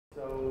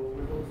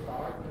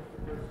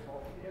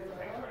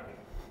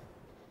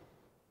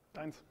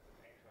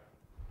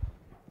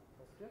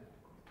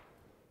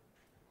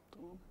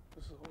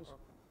Das ist aus.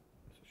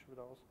 Das ist schon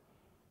wieder aus.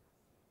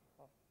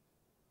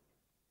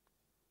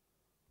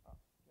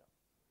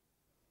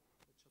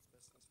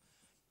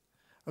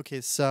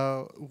 Okay,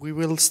 so we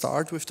will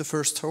start with the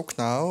first talk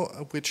now,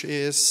 which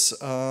is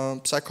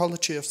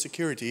Psychology of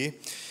Security,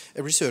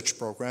 a research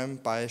program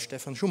by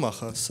Stefan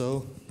Schumacher.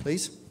 So,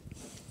 please.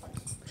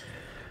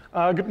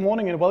 Good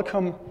morning and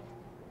welcome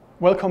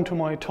to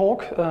my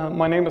talk.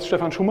 My name is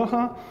Stefan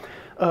Schumacher.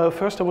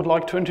 First, I would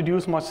like to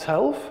introduce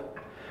myself.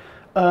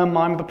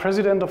 I'm the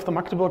president of the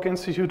Magdeburg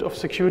Institute of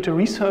Security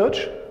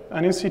Research,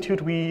 an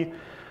institute we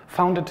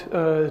founded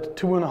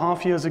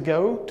 2.5 years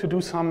ago to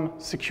do some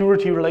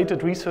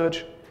security-related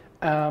research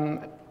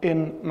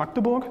in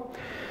Magdeburg.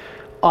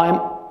 I'm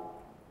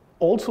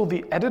also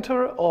the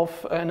editor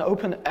of an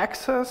open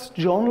access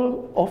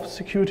journal of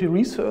security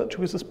research,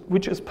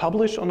 which is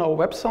published on our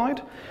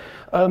website.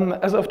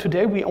 As of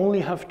today, we only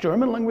have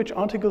German language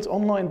articles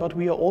online, but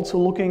we are also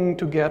looking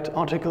to get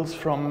articles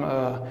from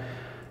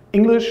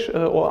English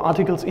or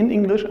articles in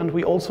English, and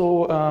we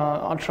also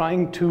are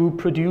trying to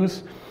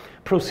produce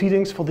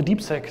proceedings for the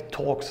DeepSec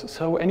talks.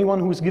 So anyone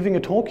who is giving a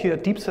talk here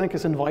at DeepSec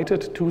is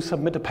invited to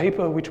submit a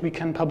paper which we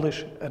can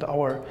publish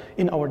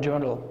in our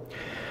journal.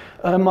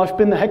 I've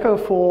been a hacker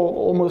for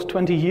almost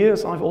 20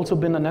 years. I've also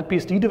been a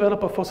NetBSD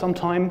developer for some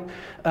time,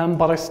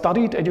 but I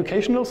studied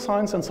educational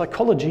science and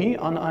psychology,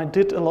 and I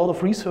did a lot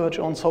of research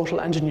on social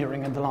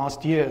engineering in the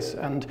last years.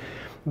 And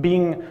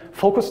being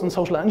focused on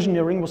social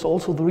engineering was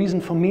also the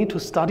reason for me to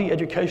study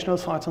educational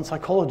science and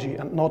psychology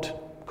and not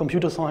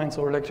computer science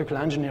or electrical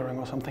engineering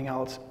or something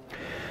else.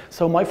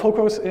 So my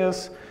focus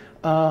is,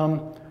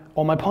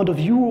 or my point of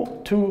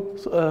view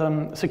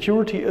to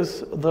security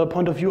is the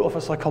point of view of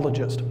a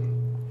psychologist.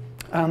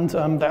 And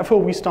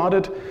therefore we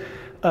started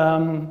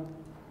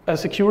a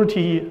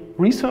security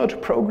research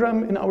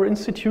program in our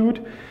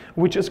institute,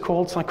 which is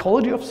called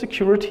Psychology of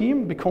Security,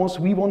 because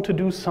we want to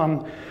do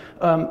some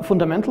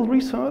fundamental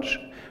research.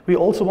 We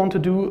also want to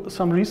do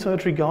some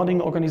research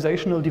regarding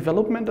organizational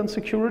development and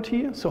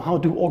security. So how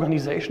do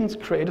organizations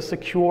create a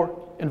secure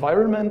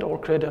environment or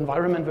create an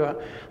environment where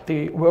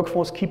the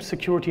workforce keeps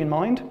security in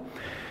mind?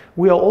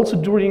 We are also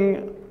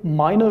doing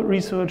minor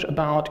research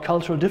about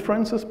cultural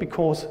differences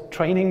because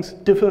trainings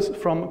differs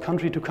from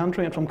country to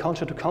country and from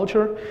culture to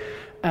culture.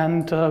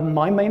 And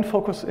my main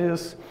focus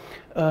is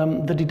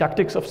the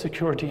didactics of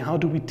security. How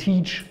do we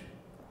teach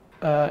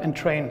and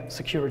train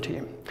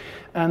security?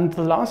 And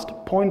the last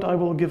point I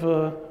will give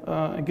an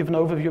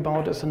overview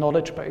about is a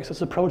knowledge base.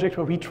 It's a project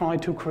where we try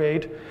to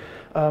create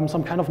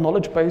some kind of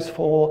knowledge base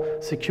for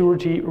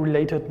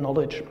security-related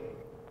knowledge.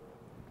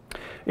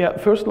 Yeah,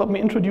 first let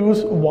me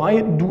introduce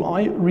why do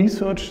I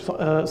research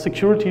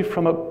security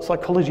from a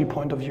psychology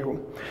point of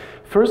view.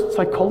 First,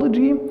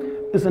 psychology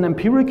is an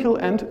empirical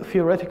and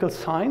theoretical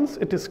science.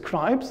 It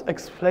describes,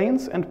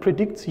 explains, and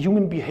predicts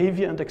human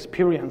behavior and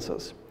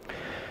experiences.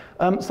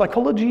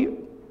 Psychology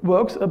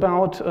works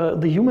about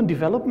the human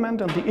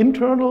development and the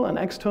internal and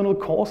external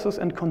causes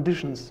and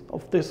conditions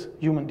of this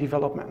human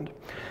development.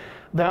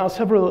 There are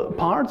several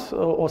parts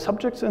or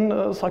subjects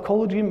in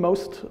psychology.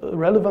 Most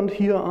relevant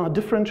here are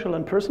differential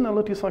and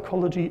personality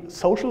psychology,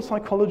 social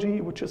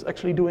psychology, which is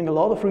actually doing a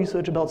lot of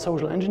research about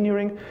social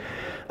engineering,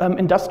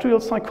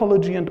 industrial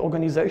psychology and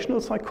organizational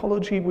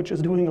psychology, which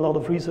is doing a lot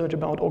of research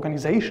about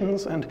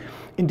organizations and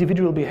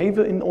individual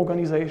behavior in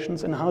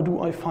organizations, and how do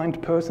I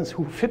find persons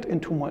who fit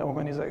into my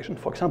organization.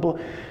 For example,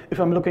 if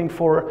I'm looking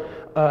for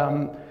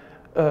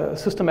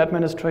system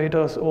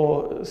administrators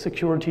or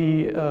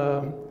security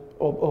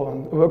or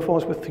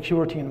workforce with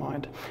security in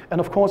mind. And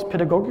of course,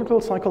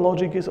 pedagogical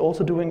psychology is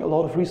also doing a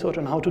lot of research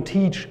on how to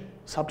teach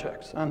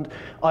subjects. And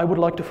I would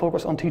like to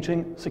focus on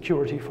teaching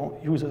security for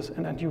users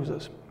and end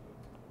users.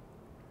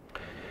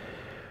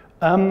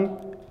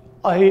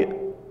 I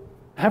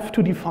have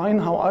to define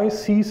how I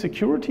see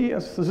security,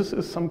 as this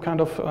is some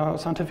kind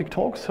of scientific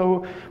talk.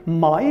 So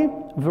my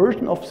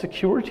version of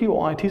security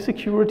or IT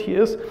security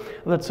is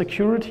that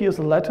security is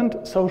a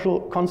latent social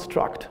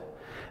construct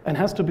and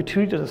has to be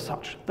treated as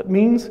such. That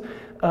means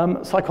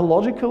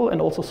psychological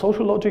and also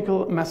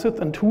sociological methods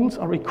and tools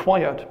are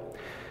required.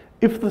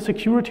 If the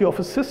security of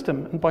a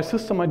system, and by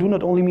system I do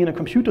not only mean a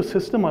computer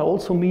system, I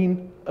also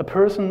mean a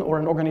person or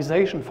an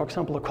organization, for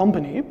example a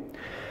company,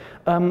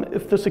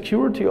 if the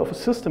security of a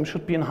system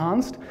should be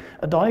enhanced,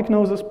 a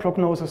diagnosis,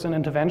 prognosis and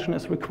intervention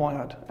is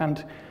required.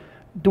 And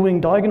doing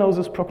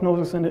diagnosis,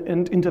 prognosis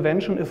and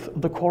intervention is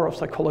the core of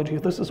psychology.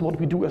 This is what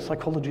we do as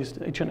psychologists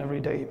each and every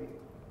day.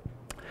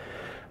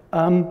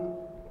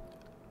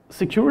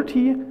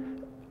 Security,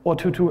 or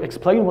to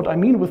explain what I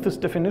mean with this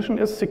definition,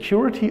 is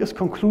security is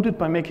concluded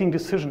by making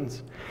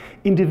decisions.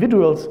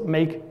 Individuals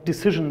make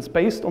decisions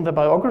based on their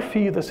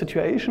biography, their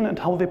situation, and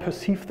how they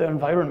perceive their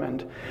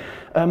environment.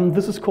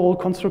 This is called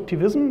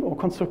constructivism or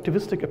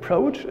constructivistic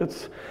approach.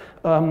 It's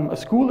a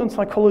school in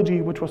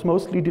psychology which was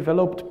mostly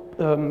developed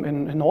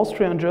in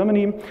Austria and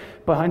Germany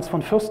by Heinz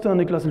von Förster,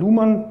 Niklas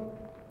Luhmann,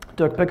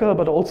 Dirk Becker,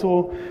 but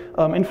also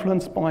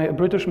influenced by a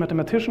British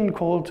mathematician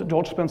called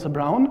George Spencer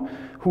Brown,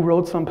 who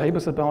wrote some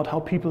papers about how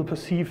people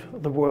perceive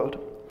the world.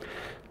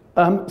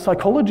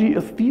 Psychology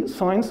is the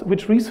science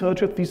which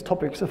researches these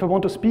topics. If I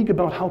want to speak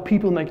about how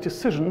people make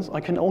decisions, I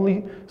can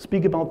only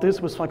speak about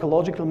this with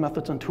psychological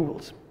methods and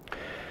tools.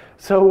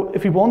 So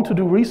if we want to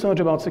do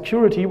research about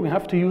security, we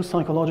have to use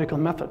psychological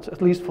methods,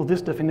 at least for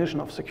this definition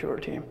of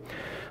security.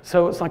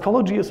 So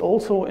psychology is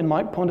also, in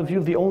my point of view,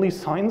 the only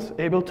science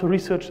able to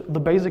research the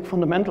basic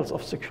fundamentals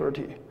of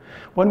security.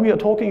 When we are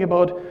talking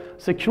about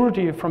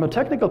security from a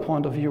technical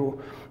point of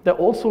view, there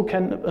also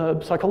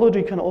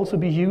psychology can also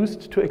be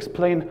used to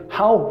explain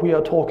how we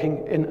are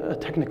talking in a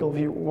technical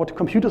view, what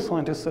computer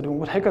scientists are doing,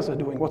 what hackers are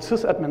doing, what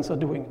sysadmins are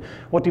doing,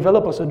 what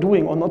developers are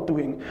doing or not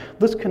doing.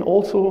 This can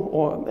also,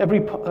 or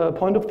every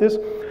point of this,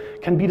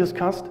 can be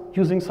discussed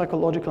using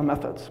psychological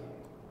methods.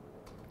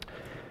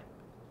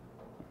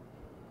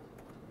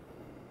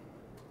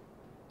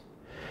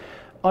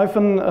 I have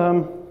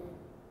an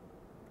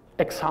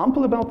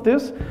example about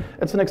this.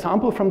 It's an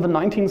example from the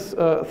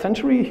 19th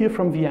century here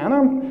from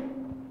Vienna.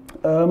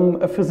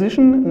 A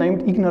physician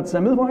named Ignaz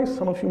Semmelweis,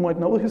 some of you might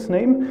know his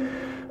name,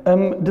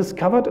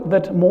 discovered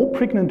that more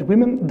pregnant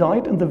women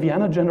died in the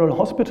Vienna General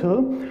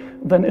Hospital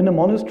than in a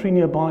monastery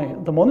nearby.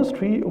 The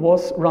monastery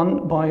was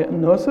run by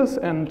nurses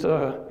and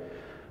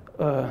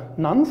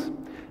nuns,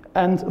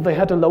 and they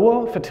had a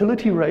lower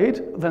fertility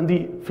rate than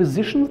the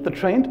physicians, the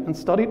trained and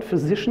studied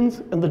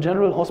physicians in the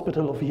General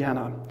Hospital of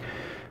Vienna.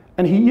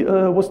 And he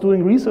was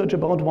doing research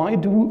about why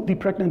do the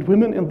pregnant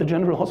women in the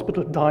General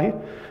Hospital die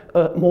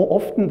more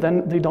often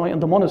than they die in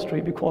the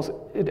monastery, because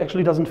it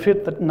actually doesn't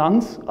fit that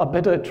nuns are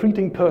better at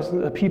treating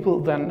people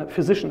than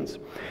physicians.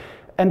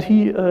 And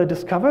he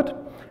discovered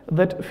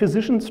that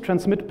physicians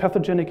transmit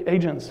pathogenic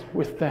agents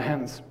with their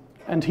hands.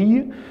 And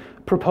he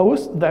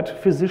proposed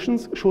that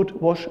physicians should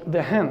wash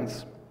their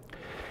hands.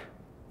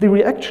 The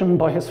reaction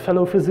by his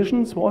fellow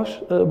physicians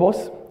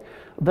was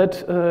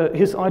that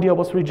his idea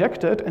was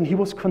rejected and he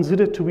was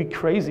considered to be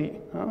crazy.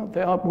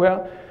 There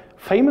were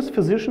famous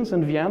physicians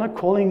in Vienna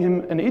calling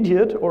him an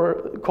idiot or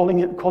calling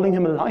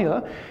him a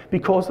liar,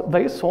 because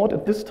they thought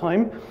at this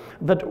time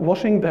that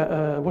washing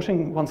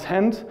one's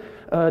hands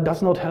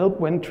does not help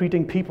when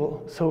treating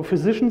people. So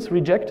physicians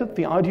rejected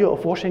the idea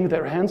of washing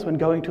their hands when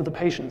going to the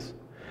patients.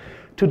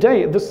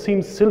 Today, this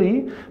seems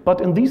silly,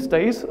 but in these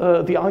days,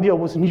 the idea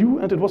was new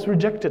and it was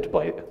rejected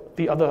by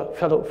the other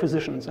fellow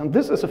physicians. And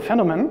this is a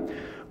phenomenon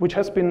which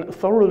has been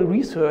thoroughly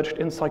researched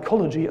in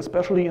psychology,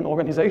 especially in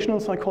organizational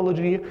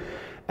psychology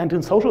and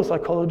in social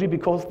psychology,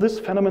 because this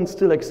phenomenon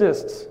still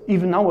exists,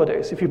 even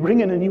nowadays. If you bring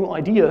in a new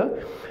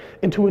idea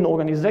into an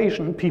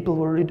organization, people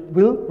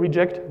will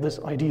reject this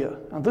idea.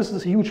 And this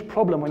is a huge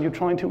problem when you're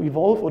trying to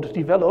evolve or to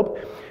develop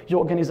your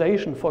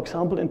organization, for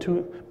example,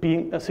 into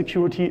being a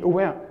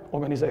security-aware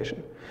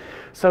organization.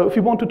 So if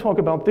you want to talk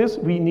about this,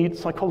 we need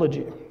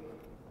psychology.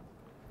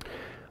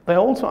 There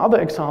are also other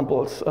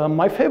examples.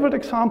 My favorite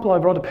example, I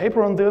wrote a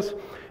paper on this,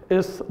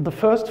 is the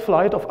first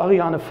flight of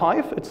Ariane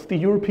 5. It's the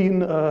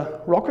European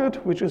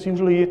rocket, which is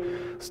usually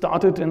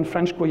started in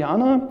French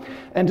Guiana.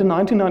 And in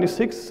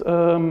 1996,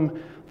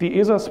 the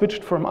ESA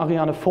switched from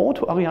Ariane 4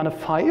 to Ariane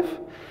 5.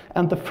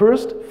 And the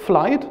first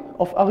flight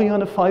of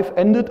Ariane 5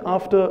 ended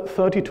after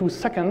 32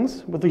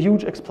 seconds with a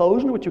huge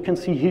explosion, which you can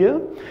see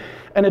here.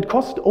 And it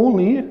costed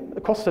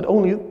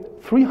only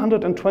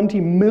 320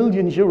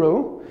 million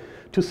euro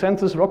to send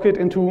this rocket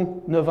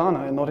into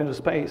nirvana and not into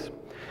space.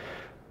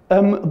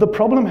 The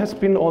problem has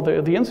been, or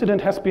the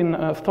incident has been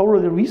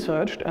thoroughly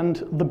researched,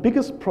 and the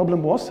biggest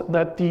problem was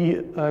that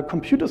the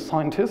computer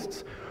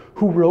scientists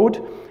who wrote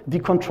the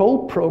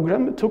control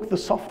program took the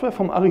software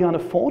from Ariane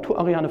 4 to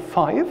Ariane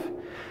 5,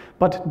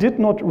 but did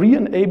not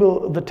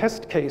re-enable the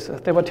test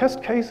cases. There were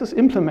test cases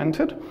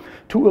implemented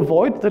to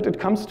avoid that it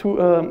comes to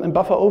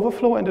buffer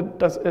overflow,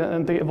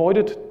 and they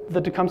avoided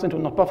that it comes into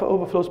not buffer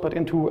overflows, but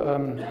into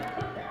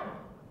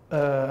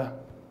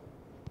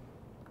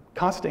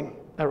casting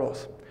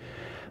errors.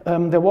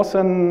 There was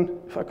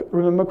if I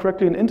remember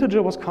correctly, an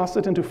integer was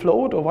casted into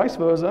float or vice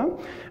versa,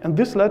 and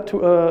this led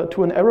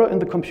to an error in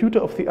the computer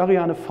of the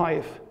Ariane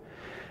 5.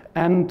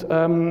 And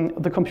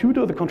the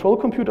control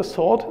computer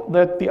thought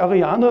that the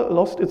Ariane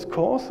lost its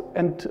course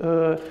and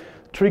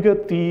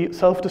triggered the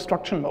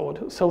self-destruction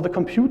mode. So the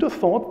computer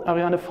thought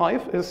Ariane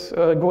 5 is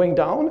going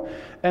down,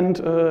 and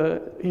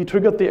he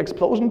triggered the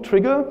explosion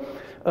trigger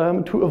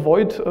to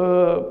avoid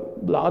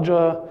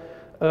larger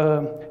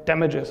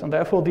damages, and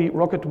therefore the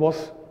rocket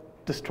was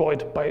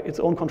destroyed by its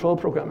own control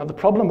program. And the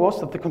problem was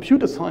that the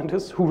computer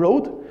scientists who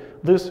wrote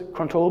this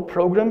control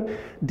program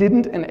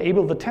didn't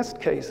enable the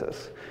test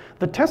cases.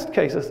 The test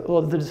cases,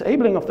 or the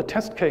disabling of the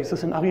test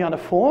cases in Ariane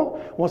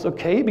 4 was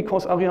okay,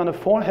 because Ariane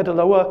 4 had a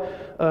lower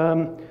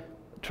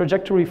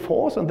trajectory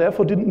force and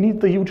therefore didn't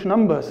need the huge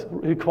numbers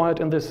required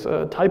in this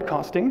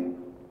typecasting.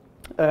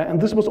 And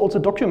this was also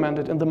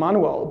documented in the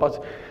manual,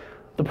 but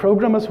the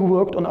programmers who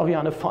worked on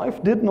Ariane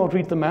 5 did not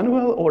read the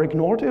manual or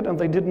ignored it, and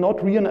they did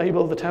not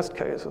re-enable the test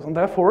cases. And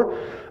therefore,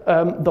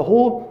 the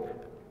whole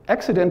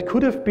accident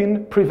could have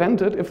been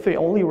prevented if they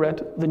only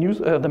read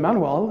the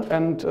manual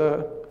and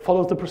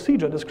followed the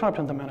procedure described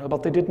in the manual,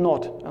 but they did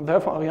not, and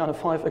therefore Ariane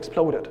 5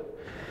 exploded.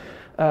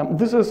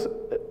 This is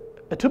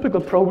a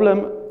typical problem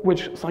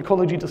which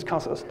psychology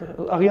discusses.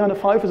 Ariane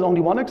 5 is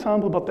only one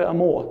example, but there are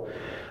more.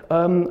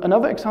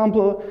 Another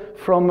example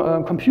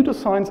from computer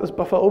science is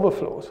buffer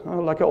overflows.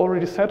 Like I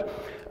already said,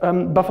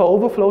 buffer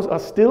overflows are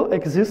still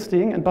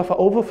existing, and buffer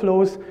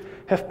overflows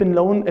have been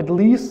known at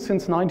least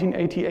since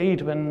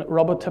 1988, when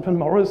Robert Tappan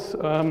Morris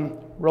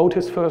wrote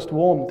his first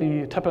worm,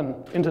 the Tappan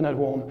internet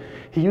worm.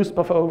 He used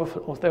buffer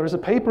overflows. There is a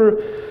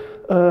paper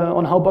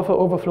on how buffer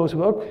overflows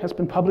work, has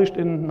been published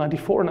in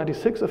 94 or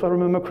 96, if I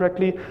remember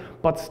correctly,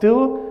 but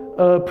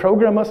still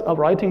programmers are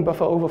writing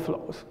buffer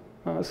overflows.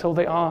 So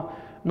they are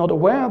not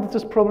aware that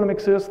this problem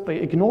exists, they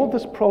ignore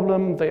this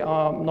problem, they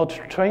are not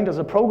trained as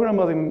a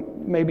programmer,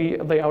 maybe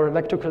they are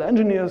electrical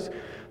engineers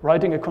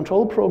writing a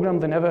control program,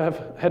 they never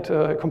have had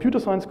a computer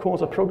science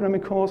course or programming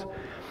course,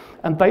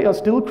 and they are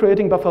still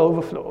creating buffer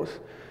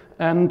overflows.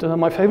 And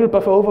my favorite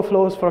buffer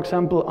overflows, for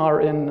example, are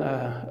in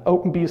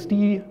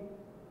OpenBSD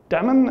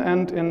daemon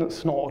and in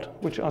Snort,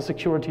 which are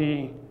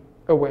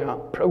security-aware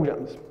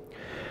programs.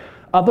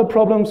 Other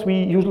problems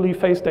we usually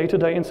face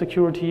day-to-day in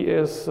security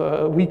is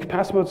weak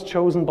passwords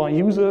chosen by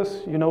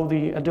users. You know,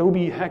 the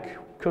Adobe hack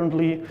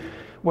currently,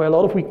 where a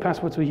lot of weak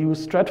passwords were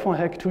used. Stratfor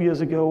hack 2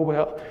 years ago,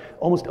 where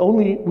almost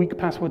only weak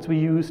passwords were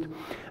used.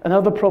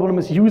 Another problem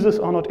is users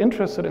are not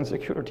interested in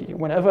security.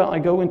 Whenever I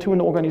go into an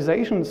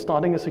organization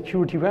starting a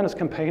security awareness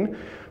campaign,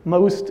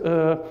 most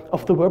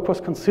of the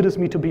workforce considers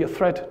me to be a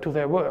threat to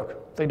their work.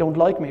 They don't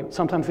like me.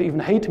 Sometimes they even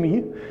hate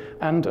me,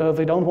 and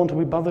they don't want to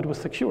be bothered with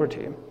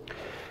security.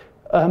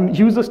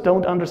 Users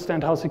don't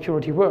understand how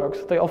security works.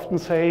 They often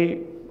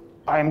say,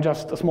 I'm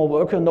just a small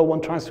worker, no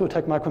one tries to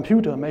attack my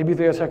computer. Maybe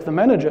they attack the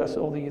managers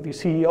or the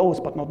CEOs,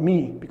 but not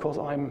me, because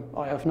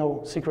I have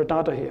no secret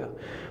data here.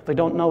 They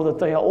don't know that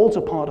they are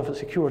also part of the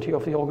security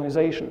of the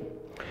organization.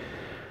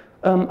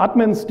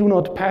 Admins do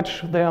not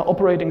patch their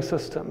operating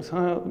systems.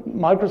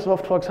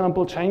 Microsoft, for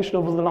example, changed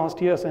over the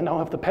last years. They now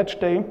have the patch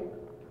day,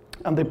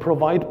 and they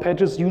provide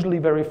patches usually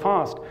very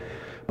fast.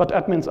 But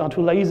admins are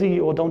too lazy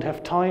or don't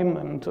have time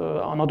and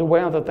are not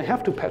aware that they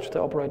have to patch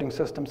their operating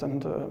systems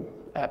and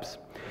apps.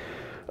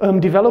 Some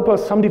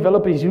developers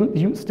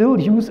still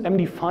use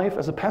MD5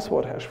 as a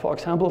password hash. For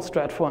example,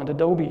 Stratfor and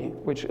Adobe,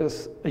 which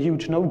is a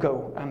huge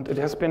no-go. And it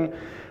has been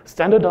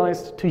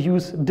standardized to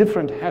use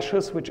different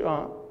hashes, which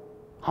are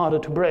harder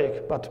to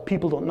break. But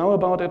people don't know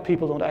about it,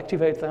 people don't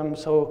activate them,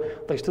 so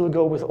they still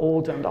go with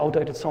old and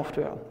outdated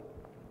software.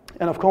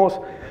 And of course,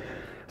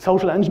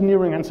 social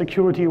engineering and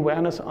security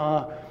awareness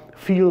are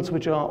fields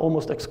which are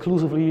almost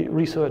exclusively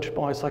researched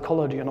by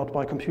psychology and not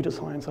by computer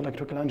science,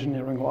 electrical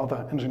engineering, or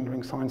other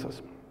engineering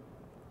sciences.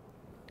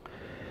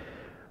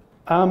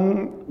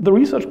 The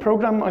research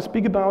program I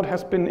speak about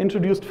has been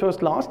introduced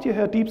first last year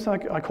here at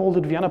DeepSec. I called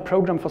it Vienna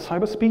Program for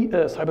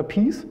Cyber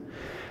Peace,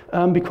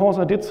 because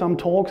I did some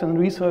talks and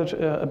research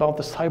about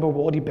the cyber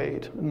war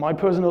debate. In my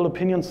personal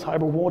opinion,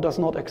 cyber war does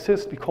not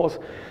exist because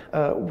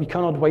we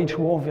cannot wage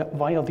war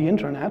via the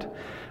internet.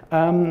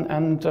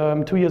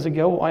 2 years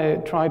ago, I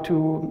tried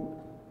to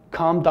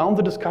calm down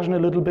the discussion a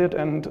little bit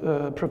and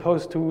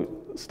proposed to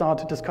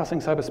start discussing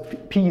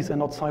cyber peace and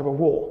not cyber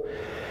war.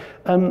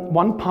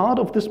 One part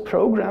of this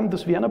program,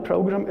 this Vienna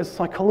program, is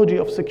psychology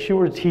of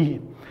security,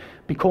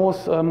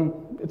 because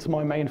it's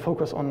my main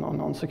focus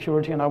on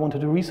security and I want to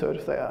do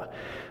research there.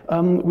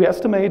 We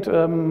estimate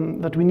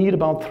that we need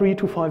about 3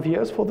 to 5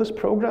 years for this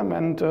program,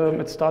 and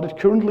it started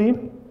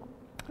currently.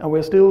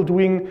 We're still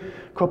doing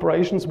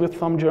cooperations with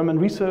some German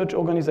research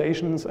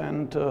organizations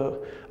and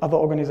other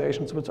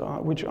organizations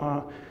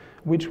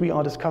which we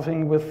are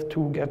discussing with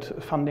to get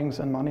fundings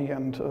and money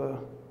and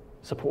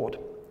support.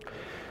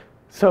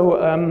 So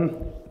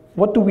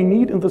what do we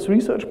need in this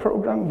research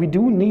program? We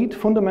do need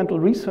fundamental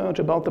research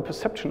about the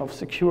perception of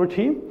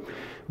security.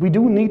 We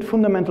do need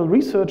fundamental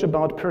research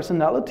about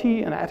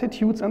personality and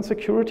attitudes and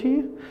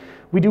security.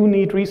 We do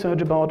need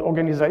research about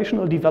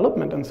organizational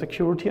development and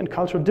security and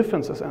cultural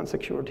differences and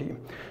security.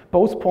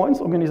 Both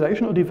points,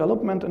 organizational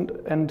development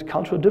and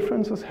cultural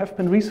differences, have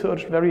been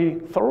researched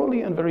very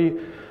thoroughly and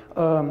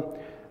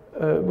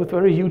with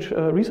very huge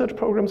research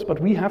programs, but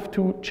we have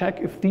to check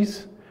if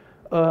these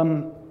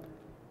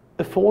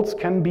efforts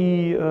can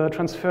be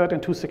transferred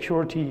into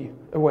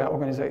security-aware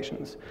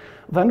organizations.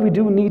 Then we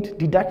do need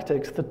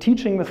didactics, the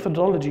teaching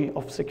methodology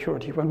of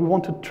security. When we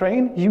want to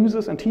train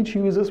users and teach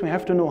users, we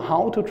have to know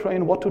how to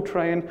train, what to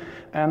train,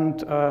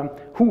 and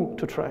who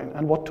to train,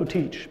 and what to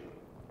teach.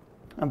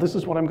 And this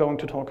is what I'm going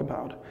to talk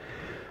about.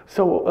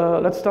 So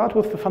let's start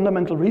with the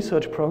fundamental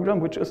research program,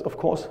 which is, of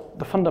course,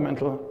 the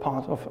fundamental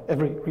part of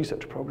every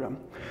research program.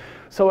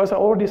 So as I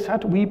already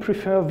said, we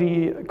prefer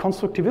the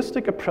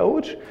constructivistic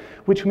approach,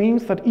 which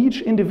means that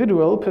each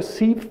individual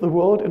perceives the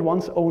world in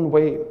one's own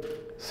way.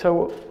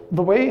 So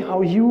the way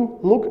how you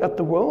look at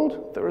the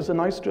world, there is a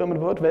nice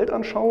German word,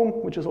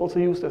 Weltanschauung, which is also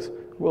used as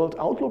world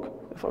outlook,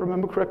 if I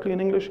remember correctly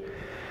in English,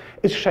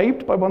 is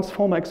shaped by one's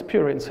former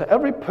experience. So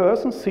every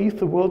person sees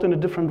the world in a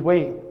different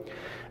way.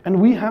 And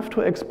we have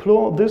to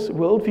explore this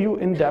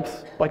worldview in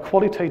depth by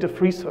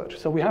qualitative research.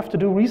 So we have to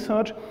do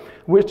research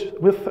with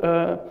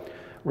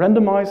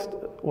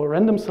randomized or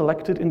random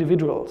selected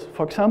individuals.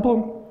 For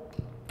example,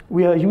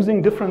 We are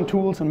using different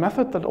tools and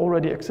methods that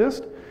already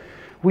exist.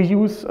 We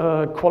use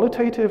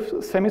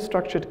qualitative,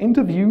 semi-structured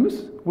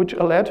interviews, which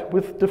are led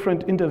with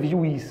different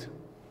interviewees.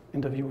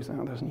 There's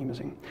an E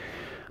missing.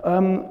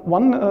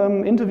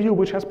 One interview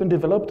which has been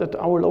developed at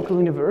our local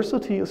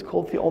university is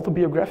called the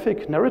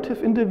autobiographic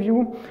narrative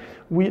interview,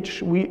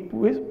 which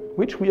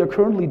we are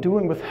currently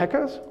doing with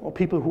hackers, or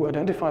people who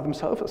identify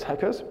themselves as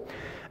hackers,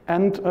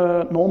 and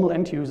normal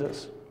end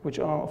users, which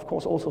are, of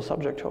course, also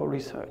subject to our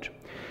research.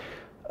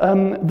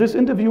 This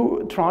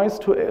interview tries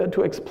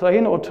to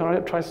explain or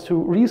tries to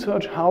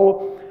research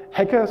how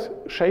hackers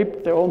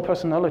shape their own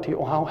personality,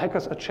 or how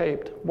hackers are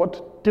shaped.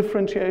 What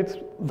differentiates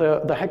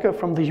the hacker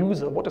from the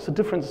user? What is the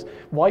difference?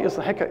 Why is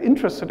the hacker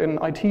interested in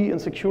IT and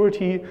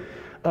security?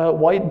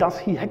 Why does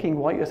he hacking?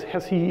 Why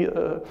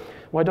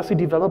does he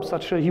develop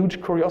such a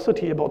huge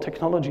curiosity about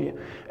technology?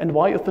 And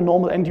why is the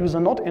normal end user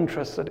not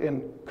interested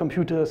in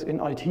computers,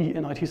 in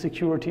IT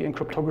security, in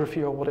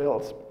cryptography, or what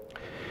else?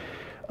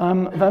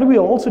 Then we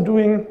are also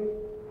doing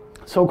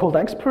so-called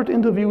expert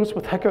interviews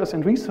with hackers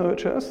and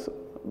researchers,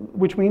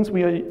 which means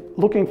we are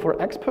looking for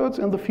experts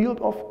in the field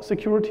of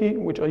security,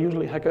 which are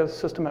usually hackers,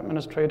 system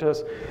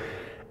administrators,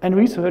 and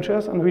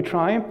researchers, and we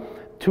try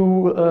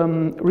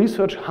to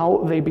research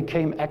how they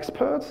became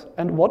experts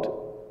and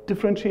what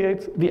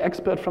differentiates the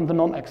expert from the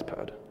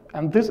non-expert.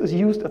 And this is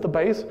used at the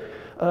base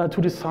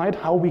to decide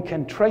how we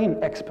can train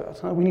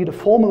experts. We need a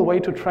formal way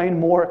to train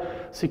more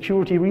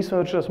security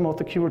researchers, more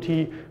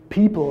security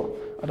people.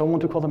 I don't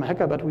want to call them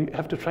hacker, but we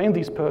have to train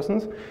these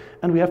persons,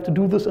 and we have to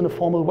do this in a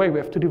formal way. We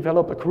have to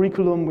develop a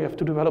curriculum, we have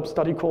to develop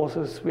study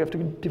courses, we have to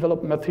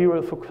develop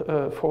material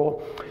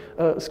for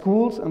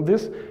schools, and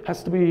this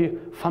has to be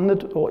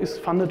funded, or is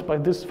funded, by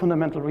this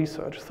fundamental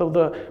research. So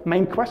the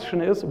main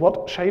question is,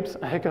 what shapes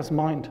a hacker's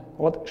mind?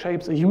 What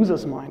shapes a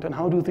user's mind, and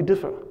how do they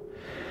differ?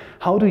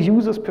 How do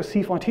users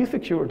perceive IT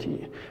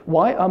security?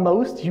 Why are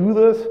most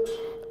users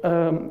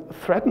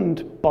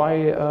threatened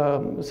by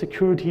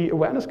security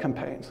awareness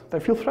campaigns? They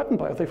feel threatened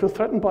by it. They feel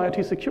threatened by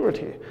IT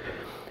security.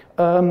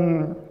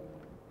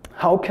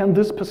 How can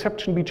this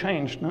perception be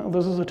changed? Now,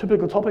 this is a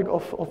typical topic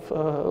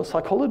of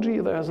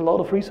psychology. There has a lot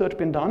of research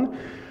been done,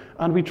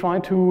 and we try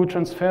to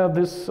transfer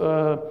this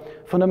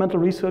fundamental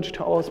research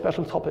to our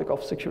special topic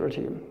of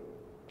security.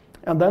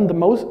 And then the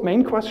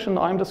main question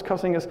I'm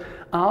discussing is,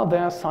 are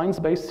there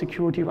science-based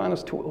security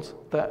awareness tools?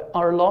 There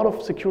are a lot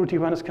of security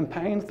awareness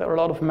campaigns, there are a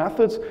lot of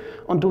methods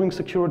on doing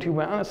security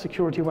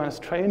awareness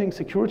training,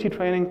 security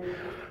training,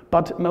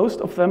 but most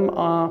of them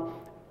are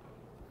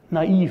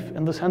naive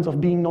in the sense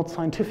of being not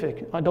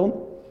scientific. I don't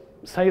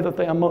say that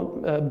they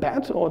are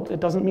bad, or it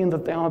doesn't mean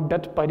that they are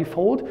bad by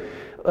default,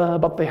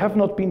 but they have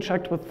not been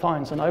checked with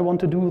science, and I want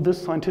to do this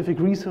scientific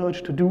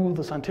research to do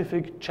the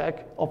scientific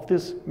check of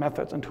these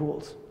methods and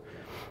tools.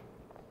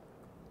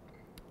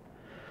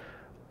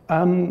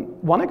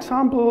 One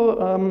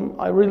example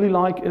I really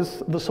like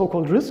is the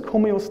so-called risk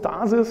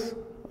homeostasis,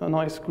 a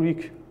nice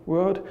Greek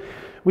word,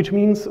 which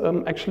means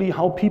actually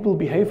how people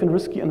behave in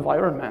risky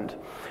environment.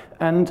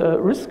 And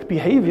risk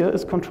behavior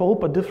is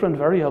controlled by different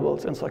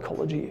variables in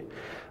psychology.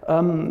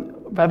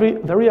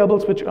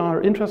 Variables which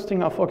are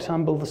interesting are, for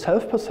example, the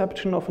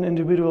self-perception of an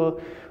individual,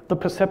 the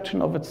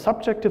perception of its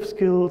subjective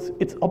skills,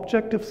 its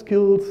objective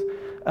skills,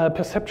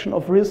 perception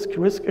of risk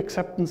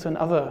acceptance, and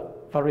other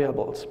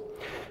variables.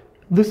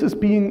 This is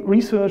being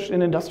researched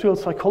in industrial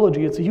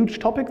psychology. It's a huge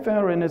topic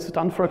there, and it's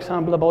done, for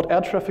example, about air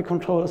traffic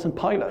controllers and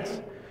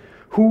pilots.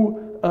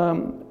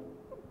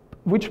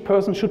 Which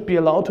person should be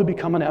allowed to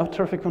become an air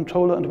traffic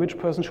controller and which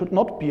person should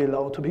not be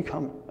allowed to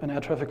become an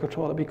air traffic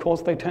controller,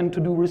 because they tend to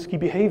do risky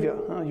behavior.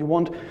 You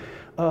want,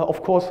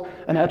 of course,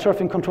 an air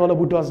traffic controller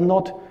who does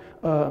not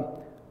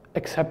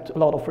accept a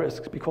lot of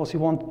risks, because you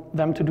want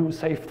them to do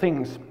safe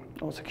things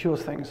or secure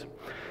things.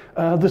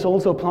 This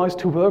also applies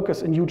to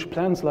workers in huge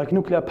plants like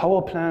nuclear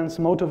power plants,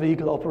 motor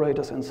vehicle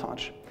operators, and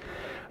such.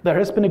 There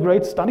has been a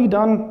great study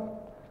done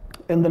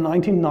in the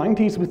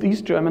 1990s with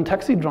East German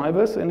taxi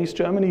drivers. In East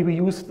Germany, we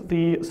used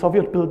the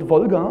Soviet-built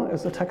Volga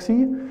as a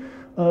taxi.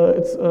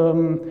 It's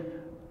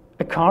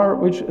a car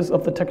which is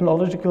of the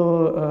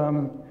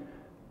technological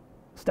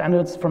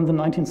standards from the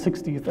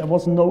 1960s. There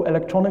was no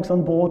electronics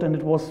on board, and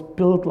it was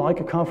built like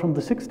a car from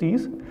the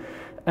 60s.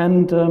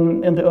 And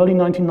in the early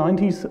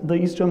 1990s, the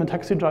East German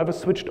taxi drivers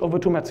switched over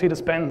to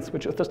Mercedes-Benz,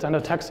 which is the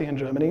standard taxi in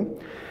Germany.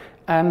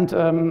 And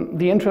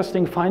the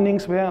interesting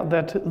findings were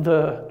that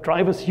the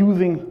drivers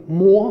using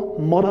more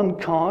modern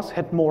cars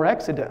had more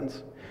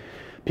accidents,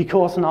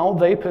 because now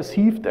they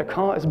perceived their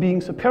car as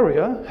being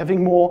superior,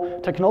 having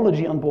more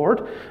technology on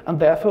board, and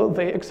therefore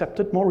they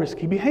accepted more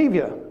risky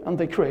behavior, and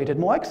they created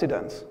more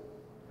accidents.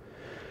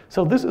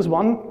 So this is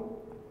one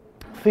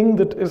thing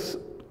that is,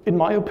 in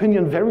my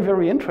opinion, very,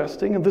 very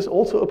interesting, and this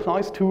also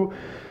applies to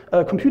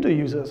computer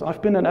users.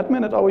 I've been an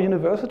admin at our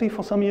university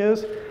for some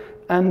years,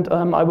 and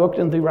I worked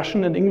in the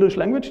Russian and English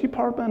language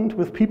department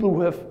with people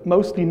who have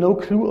mostly no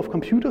clue of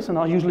computers and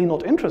are usually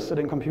not interested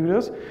in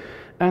computers.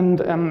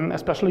 And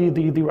especially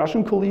the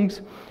Russian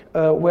colleagues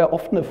were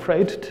often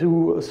afraid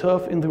to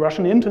surf in the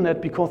Russian internet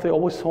because they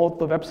always thought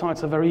the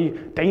websites are very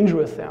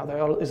dangerous there.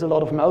 There is a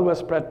lot of malware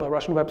spread by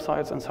Russian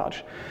websites and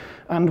such.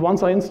 And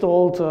once I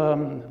installed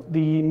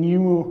the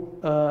new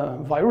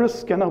virus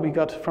scanner we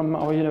got from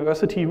our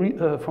university,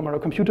 from our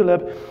computer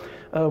lab,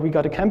 we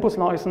got a campus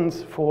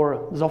license for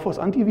Sophos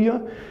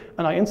Antivir,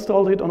 and I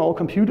installed it on all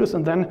computers,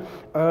 and then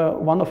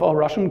one of our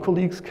Russian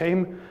colleagues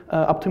came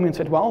up to me and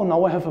said, wow,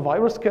 now I have a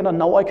virus scanner,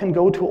 now I can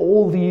go to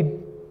all the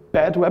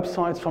bad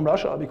websites from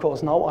Russia,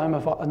 because now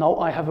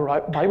I have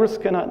a virus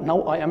scanner,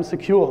 now I am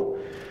secure.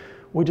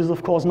 Which is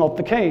of course not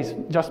the case.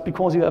 Just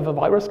because you have a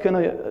virus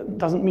scanner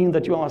doesn't mean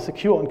that you are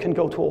secure and can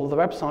go to all the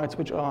websites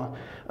which are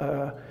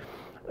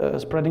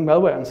spreading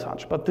malware and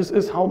such. But this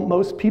is how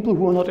most people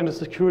who are not into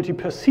security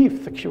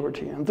perceive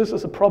security. And this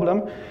is a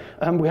problem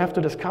we have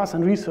to discuss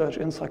and research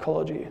in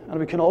psychology. And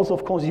we can also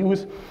of course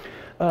use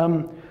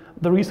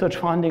the research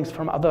findings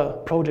from other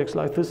projects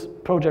like this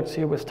project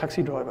here with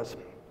taxi drivers.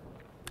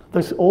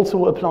 This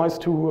also applies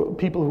to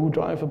people who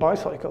drive a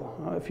bicycle.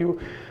 If you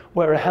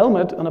wear a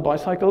helmet on a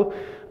bicycle,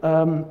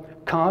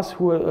 cars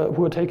who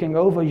are taking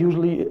over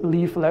usually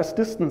leave less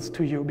distance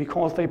to you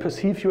because they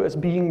perceive you as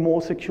being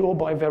more secure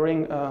by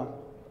wearing a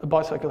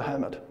bicycle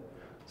helmet.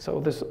 So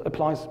this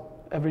applies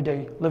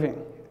everyday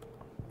living.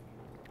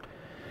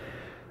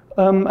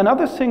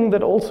 Another thing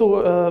that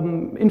also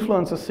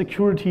influences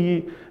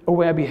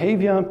security-aware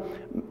behavior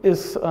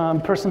is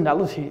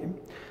personality.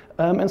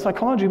 In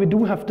psychology, we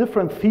do have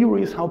different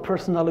theories how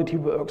personality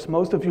works.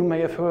 Most of you may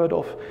have heard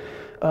of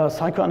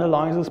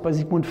psychoanalysis by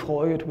Sigmund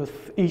Freud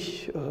with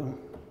Ich,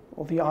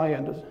 or the I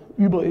and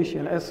Über-Ich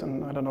and S,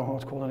 and I don't know how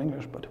it's called in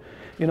English, but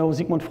you know,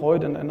 Sigmund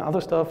Freud and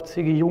other stuff,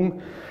 C.G. Jung.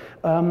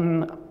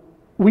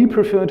 We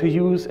prefer to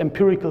use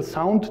empirical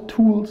sound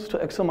tools to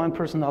examine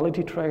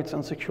personality traits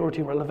and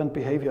security-relevant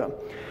behavior.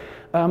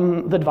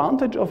 The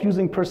advantage of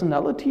using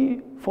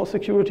personality for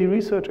security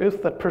research is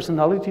that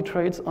personality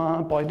traits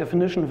are, by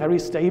definition, very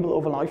stable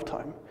over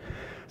lifetime.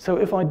 So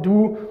if I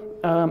do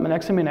an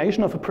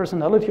examination of a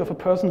personality of a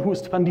person who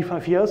is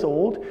 25 years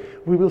old,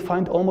 we will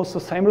find almost the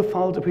same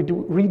result if we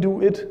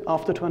redo it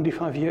after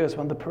 25 years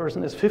when the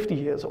person is 50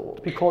 years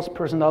old, because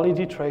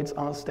personality traits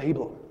are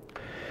stable.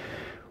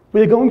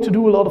 We are going to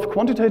do a lot of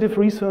quantitative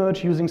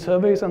research using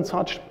surveys and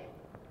such,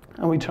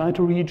 and we try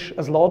to reach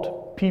as lot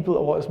of people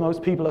or as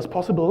most people as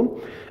possible.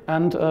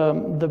 And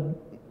the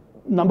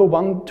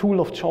 #1 tool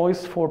of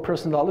choice for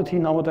personality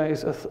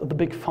nowadays is the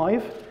Big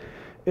Five.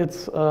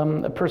 It's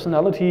a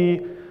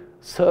personality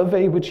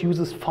survey which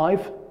uses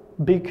 5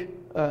 big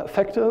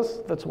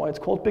factors. That's why it's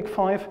called Big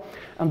Five.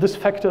 And these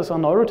factors are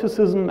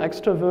neuroticism,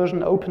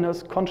 extraversion,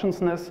 openness,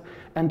 consciousness,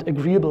 and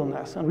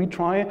agreeableness. And we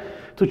try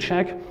to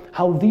check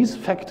how these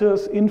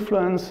factors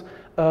influence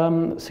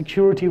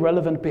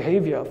security-relevant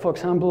behavior. For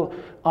example,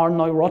 are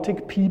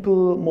neurotic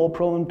people more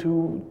prone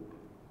to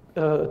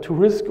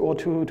risk or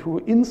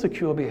to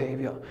insecure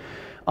behavior?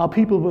 Are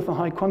people with a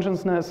high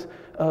consciousness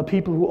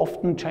people who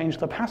often change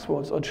their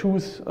passwords or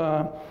choose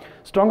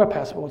stronger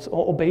passwords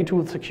or obey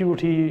to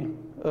security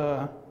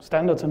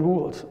standards and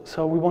rules?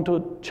 So we want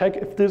to check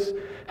if this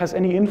has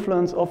any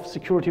influence of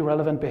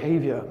security-relevant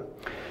behavior.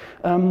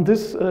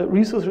 This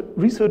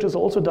research is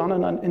also done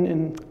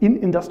in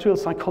industrial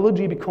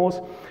psychology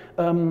because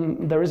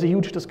there is a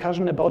huge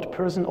discussion about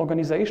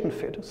person-organization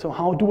fit. So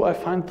how do I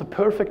find the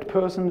perfect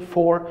person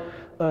for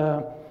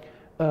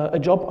a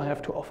job I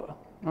have to offer?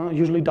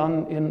 Usually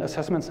done in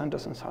assessment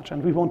centers and such.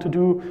 And we want to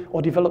do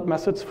or develop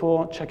methods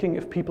for checking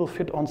if people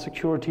fit on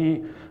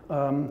security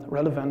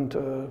relevant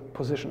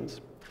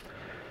positions.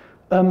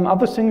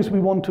 Other things we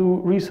want to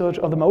research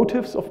are the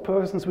motives of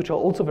persons, which are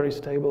also very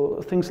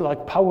stable. Things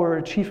like power,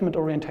 achievement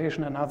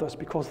orientation, and others,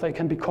 because they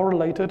can be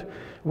correlated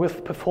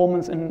with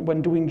performance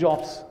when doing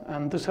jobs.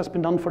 And this has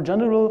been done for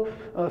general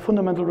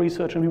fundamental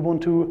research, and we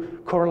want to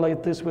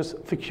correlate this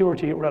with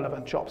security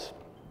relevant jobs.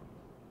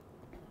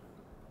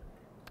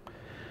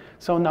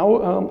 So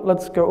now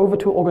let's go over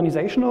to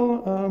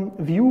organizational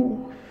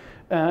view.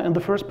 In the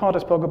first part, I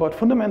spoke about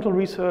fundamental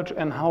research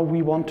and how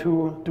we want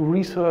to do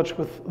research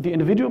with the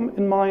individual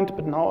in mind,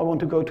 but now I want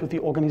to go to the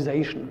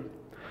organization.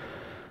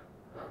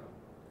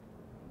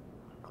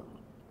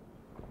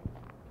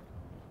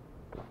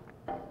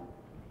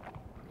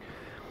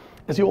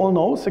 As you all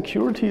know,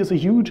 security is a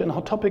huge and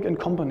hot topic in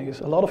companies.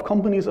 A lot of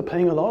companies are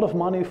paying a lot of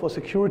money for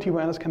security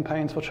awareness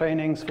campaigns, for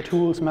trainings, for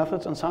tools,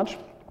 methods, and such.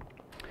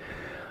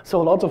 So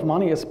lots of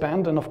money is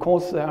spent, and of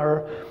course there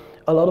are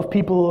a lot of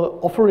people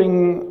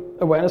offering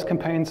awareness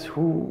campaigns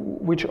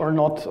which are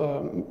not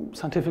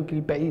scientifically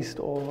based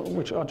or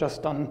which are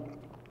just done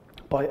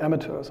by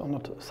amateurs or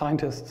not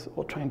scientists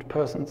or trained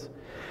persons.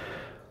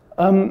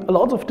 A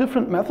lot of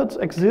different methods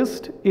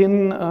exist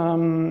in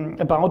when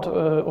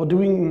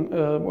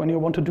you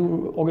want to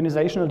do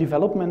organizational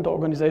development or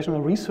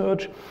organizational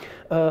research.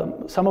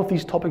 Some of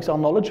these topics are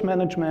knowledge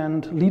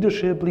management,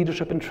 leadership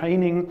and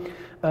training.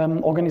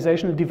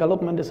 Organizational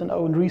development is an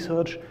own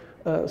research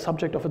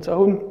subject of its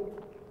own.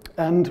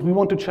 And we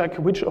want to check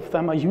which of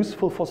them are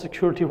useful for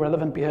security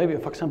relevant behavior.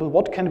 For example,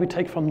 what can we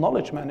take from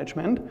knowledge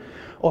management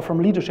or from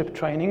leadership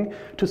training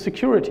to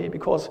security?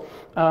 Because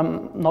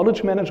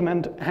knowledge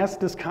management has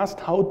discussed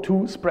how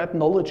to spread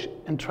knowledge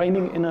and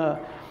training in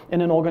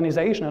an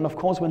organization. And of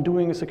course, when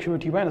doing a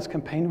security awareness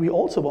campaign, we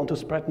also want to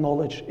spread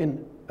knowledge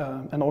in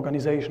an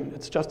organization.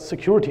 It's just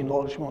security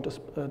knowledge we want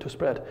to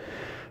spread.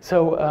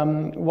 So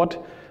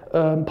what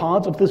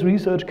parts of this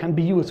research can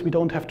be used? We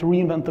don't have to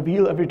reinvent the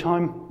wheel every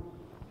time.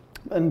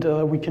 And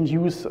we can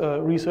use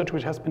research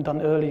which has been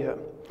done earlier.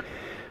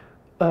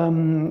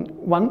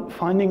 One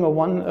finding or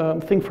one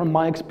thing from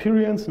my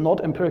experience,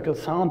 not empirical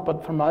sound,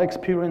 but from my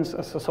experience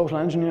as a social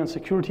engineer and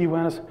security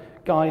awareness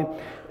guy,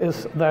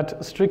 is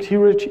that strict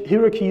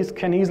hierarchies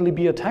can easily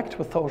be attacked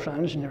with social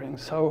engineering.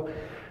 So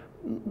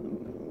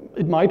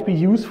it might be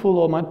useful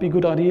or might be a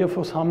good idea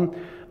for some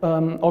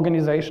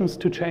organizations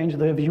to change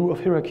their view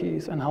of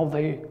hierarchies and how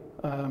they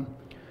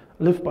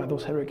live by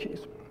those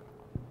hierarchies.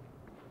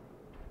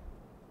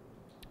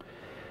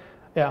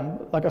 Yeah,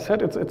 like I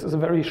said, it's a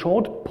very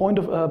short part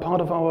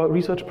of our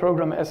research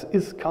program, as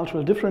is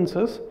cultural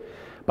differences,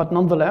 but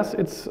nonetheless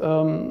it's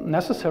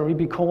necessary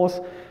because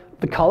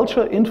the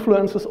culture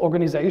influences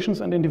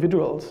organizations and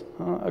individuals.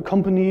 A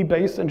company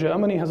based in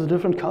Germany has a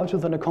different culture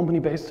than a company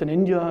based in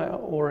India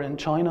or in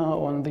China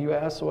or in the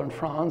US or in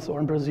France or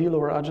in Brazil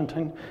or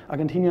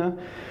Argentina.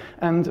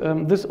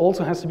 And this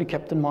also has to be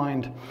kept in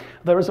mind.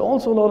 There is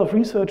also a lot of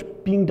research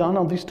being done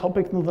on this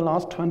topic in the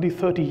last 20,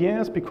 30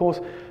 years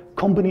because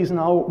companies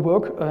now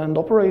work and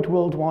operate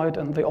worldwide,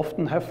 and they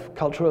often have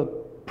cultural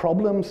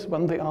problems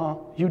when they are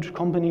huge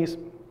companies.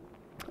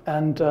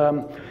 And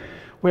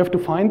we have to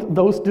find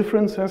those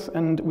differences,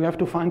 and we have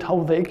to find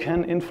how they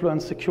can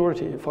influence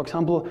security. For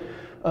example,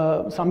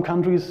 some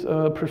countries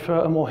prefer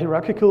a more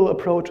hierarchical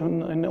approach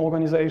in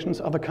organizations.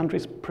 Other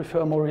countries prefer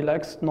a more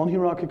relaxed,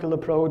 non-hierarchical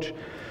approach.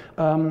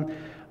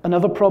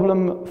 Another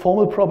problem,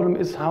 formal problem,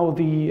 is how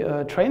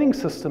the training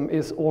system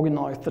is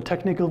organized, the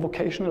technical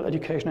vocational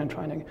education and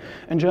training.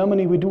 In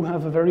Germany, we do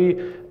have a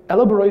very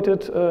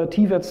elaborated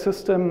TVET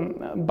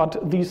system,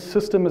 but this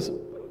system is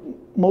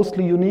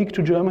mostly unique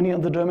to Germany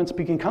and the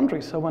German-speaking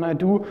countries. So when I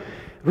do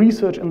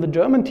research in the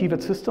German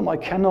TVET system, I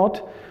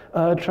cannot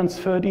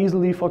transfer it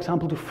easily, for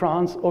example, to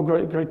France or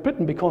Great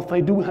Britain, because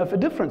they do have a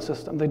different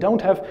system. They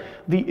don't have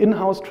the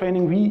in-house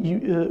training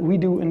we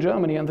do in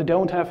Germany, and they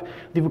don't have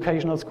the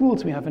vocational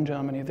schools we have in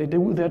Germany. They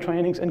do their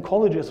trainings in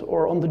colleges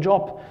or on the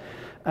job.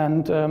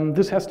 And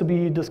this has to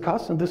be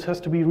discussed, and this has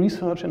to be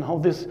researched, and how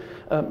these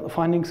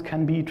findings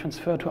can be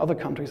transferred to other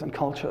countries and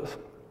cultures.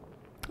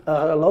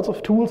 Lots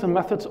of tools and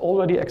methods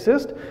already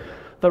exist.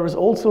 There is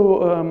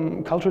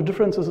also, cultural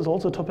differences is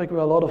also a topic where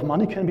a lot of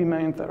money can be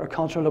made. There are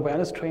cultural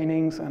awareness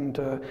trainings, and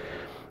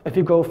if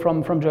you go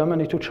from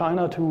Germany to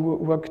China to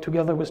work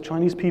together with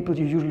Chinese people,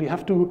 you usually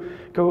have to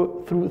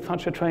go through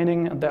such a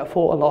training, and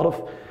therefore a lot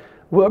of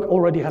work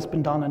already has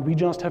been done, and we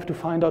just have to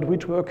find out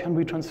which work can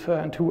we transfer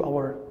into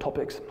our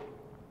topics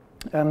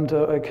and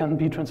can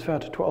be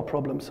transferred to our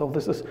problems. So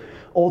this is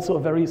also a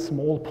very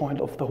small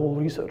point of the whole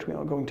research we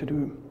are going to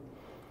do.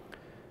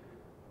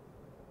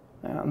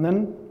 And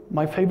then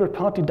my favorite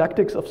part,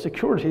 didactics of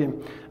security.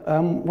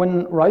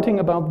 When writing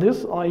about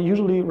this, I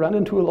usually ran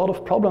into a lot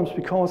of problems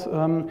because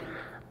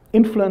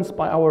influenced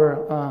by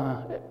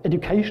our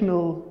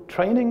educational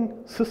training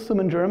system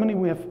in Germany,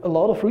 we have a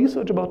lot of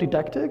research about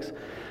didactics,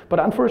 but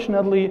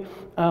unfortunately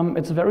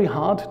it's very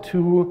hard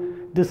to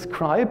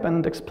describe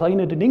and explain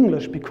it in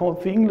English,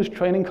 because the English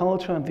training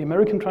culture and the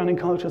American training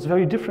culture is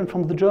very different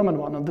from the German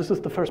one, and this is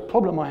the first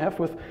problem I have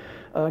with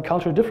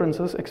cultural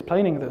differences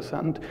explaining this.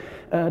 And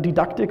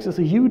didactics is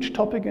a huge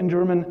topic in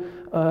German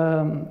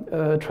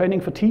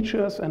training for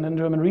teachers and in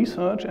German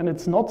research, and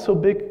it's not so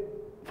big,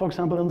 for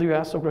example, in the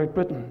US or Great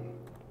Britain.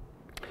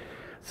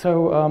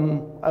 So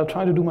I'll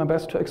try to do my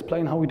best to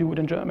explain how we do it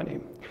in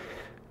Germany.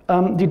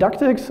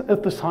 Didactics is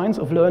the science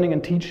of learning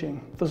and teaching.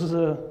 This is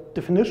a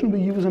definition we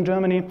use in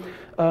Germany.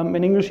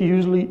 In English,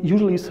 you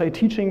usually say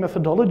teaching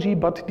methodology,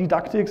 but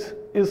didactics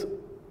is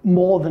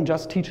more than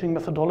just teaching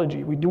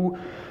methodology. We do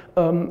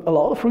a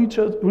lot of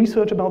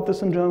research about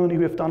this in Germany.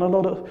 We have done a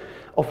lot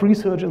of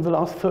research in the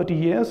last 30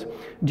 years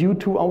due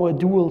to our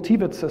dual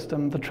TVET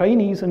system. The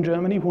trainees in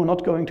Germany who are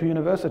not going to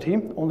university,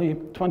 only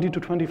 20 to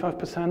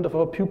 25% of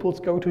our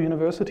pupils go to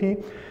university.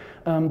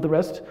 The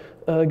rest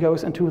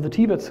goes into the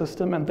TVET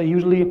system, and they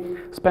usually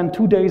spend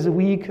 2 days a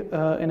week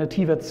in a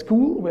TVET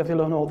school where they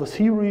learn all the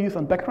theories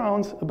and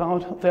backgrounds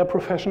about their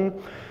profession.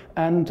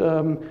 And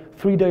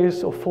 3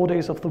 days or 4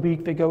 days of the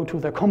week they go to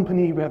their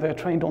company where they're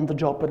trained on the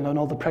job and learn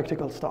all the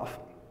practical stuff.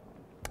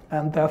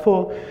 And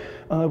therefore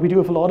we do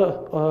have a lot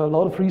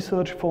of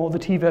research for the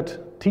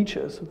TVET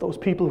teachers, those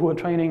people who are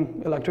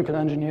training electrical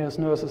engineers,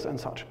 nurses and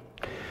such.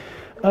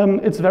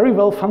 It's very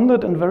well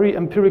funded and very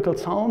empirical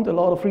sound. A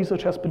lot of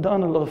research has been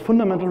done, a lot of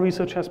fundamental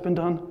research has been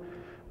done.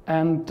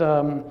 And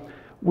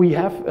we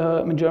have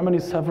in Germany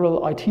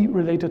several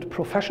IT-related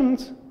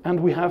professions, and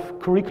we have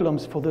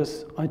curriculums for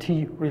this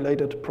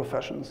IT-related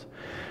professions.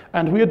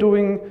 And we are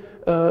doing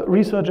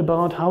research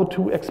about how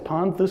to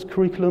expand these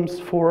curriculums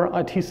for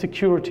IT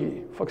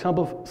security. For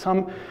example,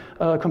 some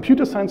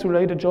computer science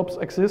related jobs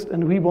exist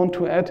and we want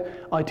to add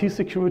IT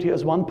security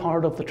as one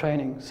part of the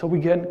training. So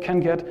we can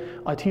get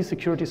IT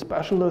security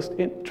specialists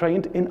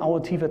trained in our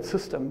TVET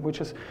system,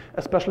 which is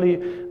especially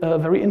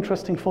very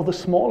interesting for the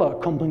smaller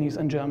companies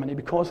in Germany,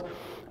 because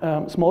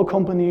small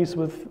companies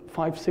with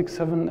 5, 6,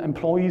 7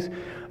 employees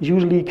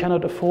usually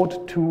cannot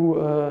afford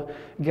to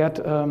get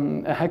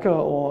a hacker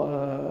or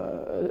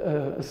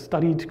a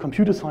studied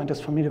computer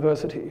scientist from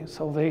university.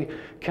 So they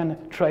can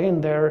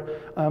train their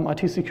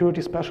IT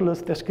security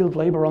specialists, their skilled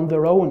labor on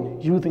their own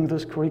using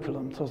this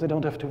curriculum, so they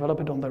don't have to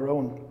develop it on their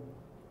own.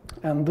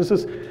 And this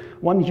is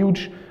one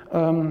huge,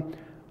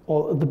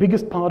 or the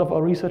biggest part of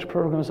our research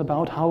program is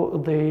about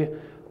how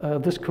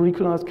this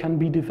curricula can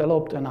be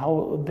developed and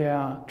how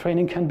their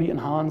training can be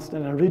enhanced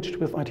and enriched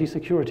with IT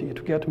security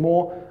to get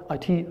more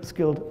IT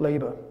skilled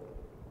labor.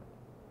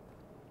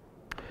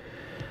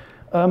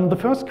 The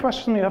first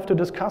question you have to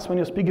discuss when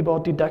you speak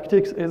about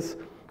didactics is,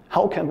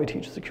 how can we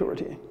teach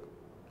security?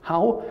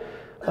 How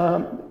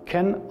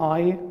can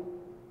I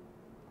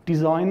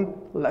design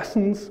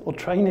lessons or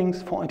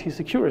trainings for IT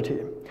security?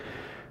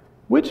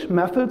 Which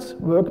methods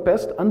work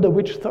best under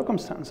which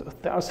circumstances?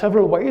 There are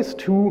several ways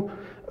to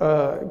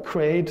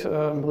create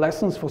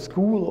lessons for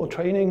school or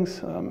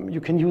trainings.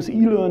 You can use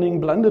e-learning,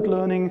 blended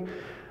learning.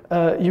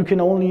 You can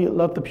only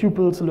let the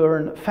pupils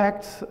learn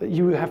facts.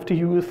 You have to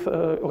use,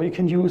 or you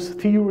can use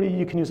theory,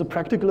 you can use a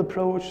practical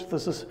approach.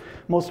 This is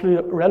mostly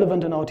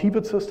relevant in our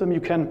TVET system.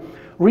 You can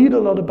read a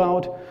lot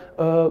about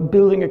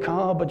building a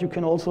car, but you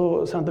can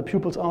also send the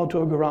pupils out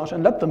to a garage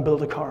and let them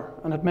build a car.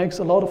 And it makes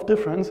a lot of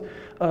difference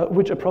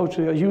which approach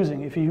they are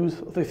using. If you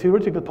use the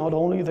theoretical part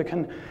only, they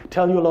can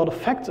tell you a lot of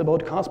facts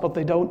about cars, but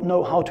they don't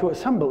know how to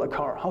assemble a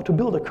car, how to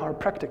build a car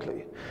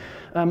practically.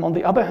 On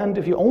the other hand,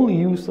 if you only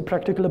use the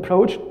practical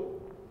approach,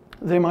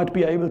 they might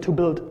be able to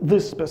build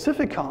this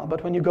specific car,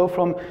 but when you go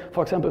from,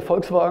 for example,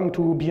 Volkswagen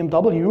to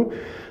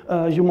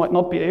BMW, you might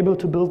not be able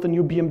to build the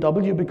new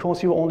BMW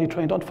because you're only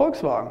trained on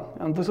Volkswagen.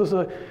 And this is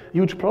a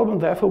huge problem.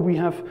 Therefore, we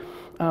have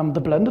the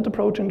blended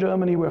approach in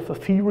Germany. We have the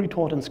theory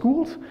taught in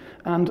schools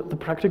and the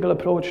practical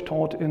approach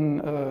taught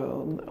in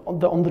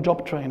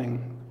on-the-job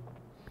training.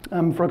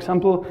 For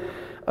example,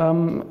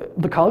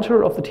 the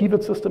culture of the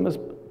TVET system is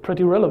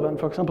pretty relevant.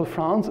 For example,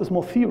 France is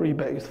more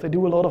theory-based. They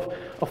do a lot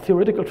of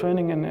theoretical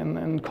training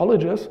in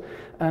colleges,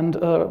 and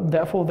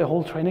therefore the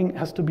whole training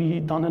has to be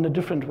done in a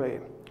different way.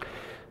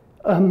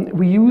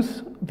 We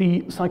use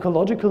the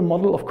psychological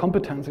model of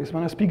competencies.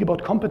 When I speak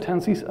about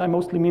competencies, I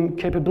mostly mean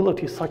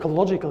capabilities,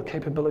 psychological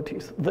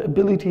capabilities, the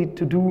ability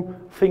to do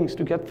things,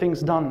 to get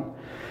things done.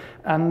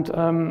 And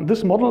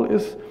this model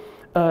is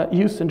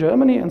used in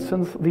Germany, and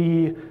since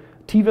the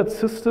TVET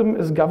system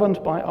is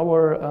governed by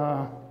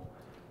our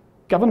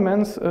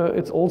governments,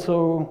 it's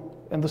also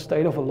in the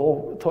state of a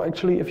law. So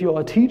actually, if you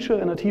are a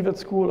teacher in a TVET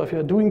school, if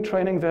you're doing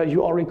training there,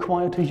 you are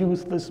required to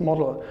use this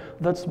model.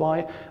 That's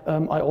why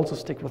I also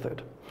stick with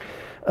it.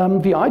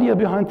 The idea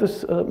behind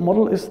this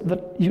model is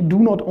that you do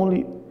not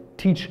only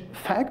teach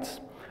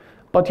facts,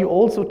 but you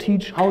also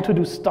teach how to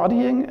do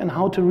studying and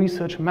how to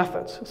research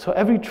methods. So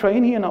every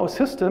trainee in our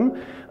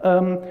system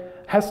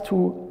has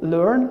to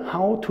learn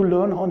how to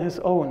learn on his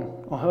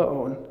own or her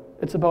own.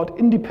 It's about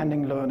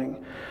independent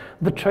learning.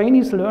 The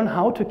trainees learn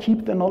how to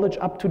keep their knowledge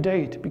up to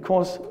date,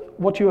 because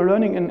what you are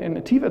learning in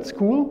a TVET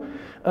school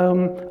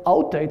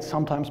outdates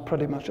sometimes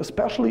pretty much,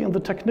 especially in the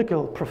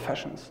technical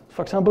professions.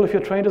 For example, if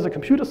you're trained as a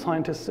computer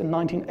scientist in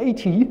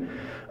 1980,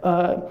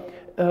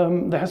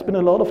 there has been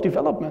a lot of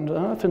development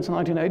since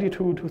 1980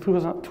 to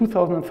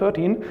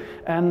 2013,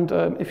 and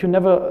if you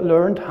never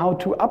learned how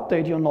to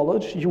update your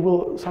knowledge, you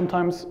will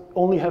sometimes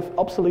only have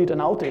obsolete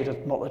and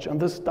outdated knowledge, and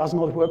this does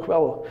not work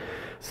well.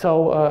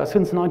 So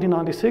since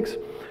 1996,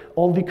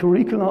 all the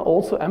curricula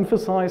also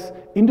emphasize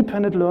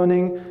independent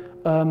learning,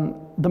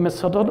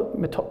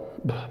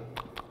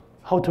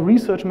 how to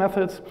research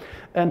methods,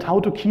 and how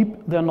to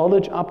keep their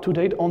knowledge up to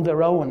date on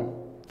their own.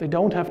 They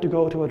don't have to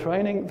go to a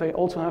training, they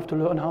also have to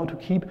learn how to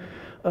keep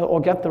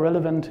or get the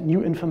relevant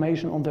new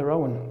information on their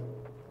own.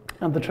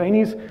 And the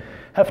trainees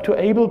have to be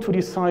able to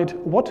decide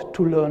what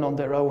to learn on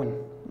their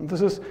own. And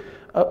this is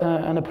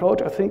an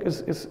approach I think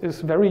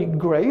is very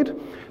great,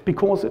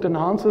 because it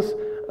enhances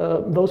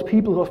those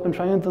people who have been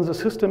trained in the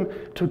system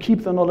to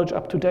keep their knowledge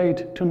up to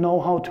date, to know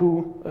how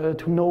to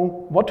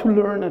know what to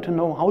learn and to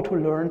know how to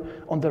learn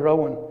on their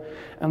own.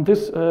 And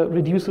this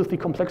reduces the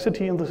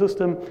complexity in the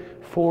system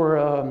for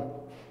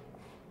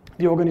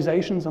the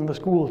organizations and the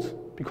schools,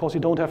 because you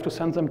don't have to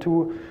send them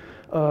to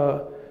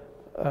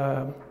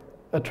a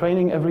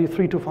training every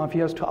 3 to 5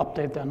 years to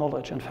update their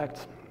knowledge and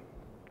facts.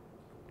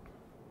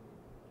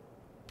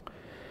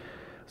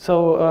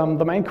 So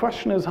the main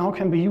question is, how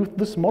can we use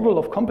this model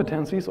of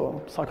competencies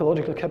or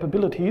psychological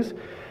capabilities?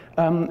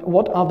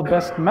 What are the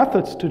best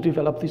methods to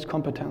develop these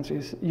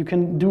competencies? You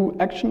can do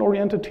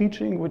action-oriented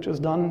teaching, which is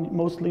done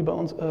mostly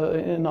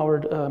in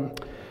our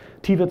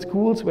TVET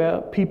schools,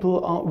 where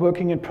people are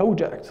working in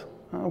projects.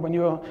 When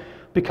you're,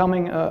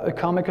 becoming a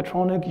car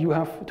mechatronic, you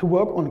have to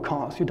work on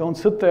cars. You don't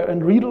sit there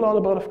and read a lot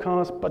about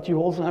cars, but you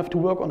also have to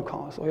work on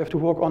cars, or you have to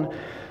work on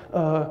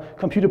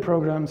computer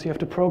programs, you have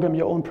to program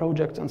your own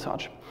projects and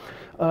such.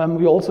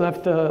 We also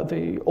have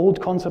the old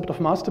concept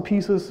of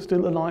masterpieces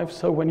still alive.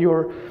 So when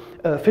you're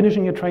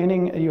finishing your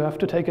training, you have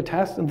to take a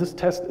test, and this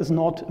test is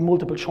not a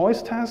multiple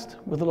choice test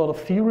with a lot of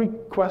theory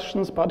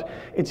questions, but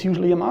it's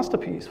usually a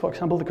masterpiece. For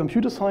example, the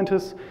computer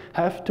scientists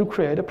have to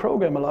create a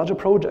program, a larger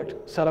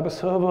project, set up a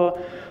server,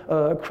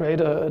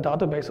 create a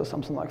database or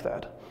something like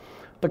that.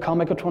 The car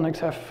mechatronics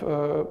have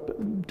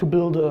to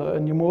build a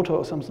new motor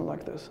or something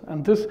like this.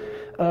 And this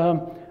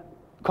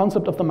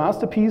concept of the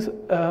masterpiece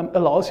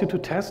allows you to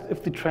test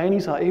if the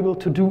trainees are able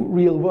to do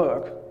real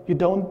work. You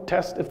don't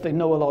test if they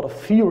know a lot of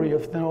theory,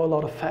 if they know a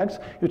lot of facts.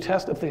 You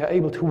test if they are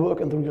able to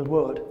work in the real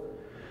world.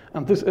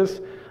 And this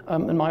is,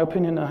 in my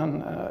opinion,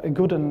 a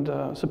good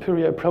and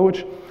superior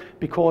approach,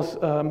 because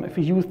if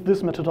we use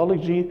this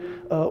methodology,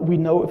 we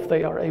know if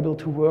they are able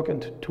to work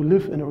and to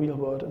live in a real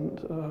world.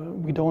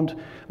 And we don't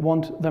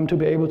want them to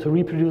be able to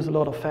reproduce a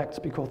lot of facts,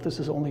 because this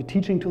is only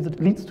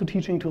leads to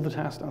teaching to the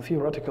test and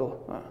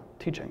theoretical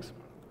teachings.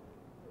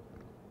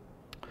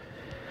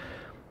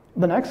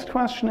 The next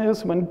question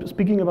is, when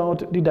speaking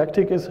about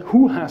didactic, is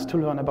who has to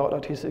learn about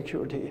IT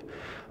security?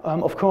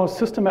 Of course,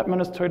 system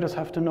administrators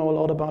have to know a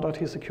lot about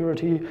IT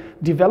security.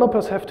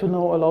 Developers have to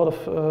know a lot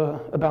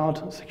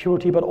about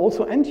security, but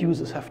also end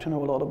users have to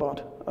know a lot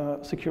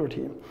about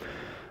security.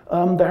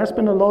 There has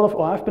been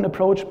I've been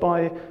approached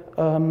by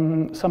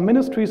some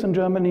ministries in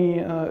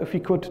Germany if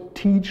we could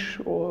teach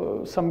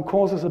some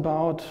courses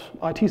about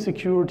IT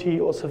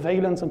security or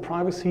surveillance and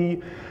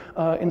privacy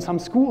in some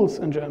schools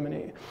in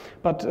Germany.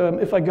 But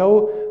if I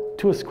go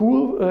to a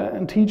school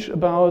and teach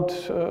about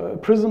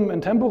Prism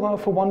and Tempora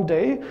for one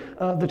day,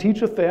 the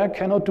teachers there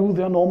cannot do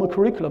their normal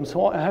curriculum.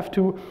 So I have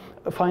to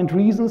find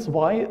reasons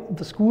why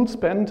the school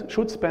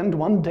should spend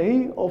one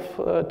day of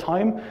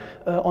time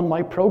on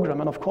my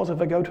program. And of course,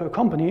 if I go to a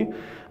company,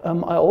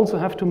 I also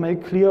have to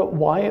make clear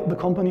why the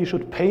company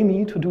should pay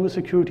me to do a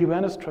security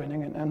awareness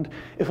training. And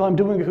if I'm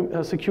doing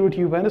a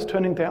security awareness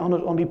training, they are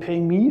not only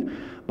paying me,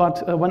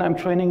 but when I'm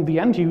training the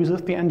end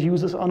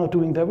users are not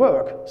doing their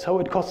work. So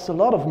it costs a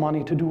lot of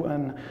money to do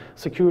a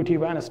security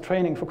awareness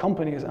training for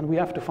companies, and we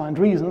have to find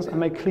reasons and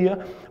make clear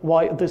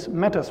why this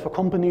matters for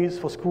companies,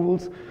 for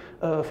schools,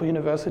 for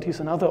universities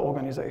and other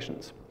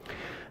organizations.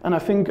 And I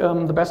think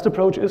the best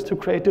approach is to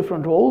create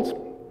different roles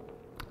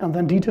and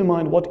then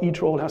determine what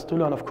each role has to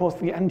learn. Of course,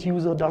 the end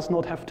user does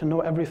not have to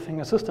know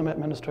everything a system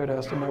administrator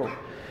has to know.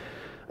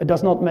 It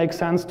does not make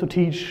sense to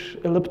teach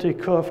elliptic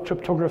curve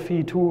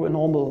cryptography to a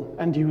normal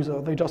end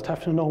user. They just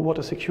have to know what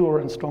a secure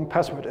and strong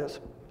password is,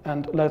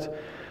 and let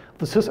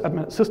the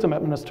system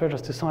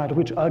administrators decide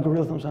which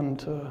algorithms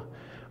and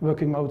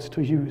working modes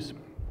to use.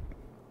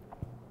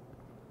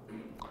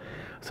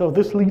 So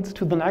this leads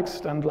to the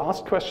next and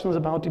last questions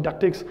about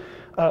didactics.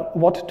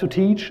 What to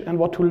teach and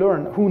what to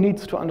learn. Who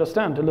needs to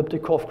understand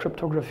elliptic curve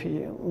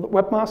cryptography?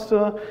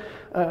 Webmaster,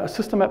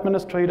 system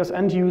administrators,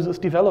 end users,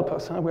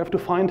 developers. We have to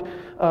find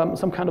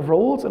some kind of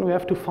roles, and we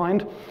have to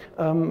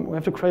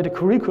create a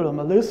curriculum,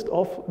 a list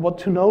of what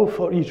to know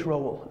for each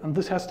role. And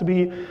this has to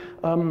be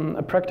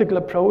a practical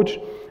approach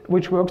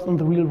which works in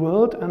the real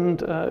world,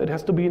 and it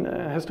has to be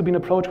an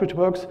approach which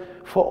works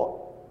for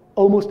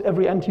almost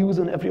every end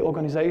user in every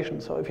organization.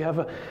 So if you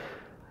have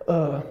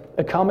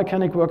a car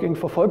mechanic working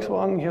for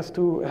Volkswagen, he has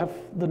to have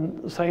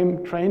the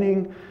same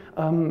training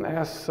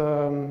as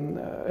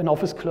an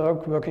office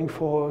clerk working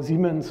for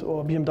Siemens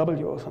or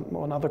BMW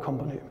or another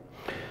company.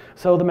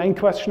 So the main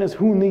question is,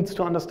 who needs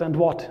to understand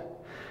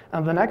what?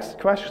 And the next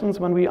questions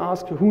when we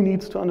ask who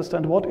needs to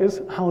understand what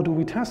is, how do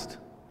we test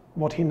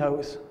what he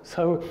knows?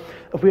 So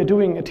if we are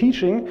doing a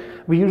teaching,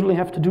 we usually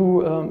have to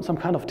do some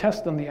kind of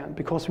test in the end,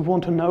 because we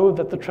want to know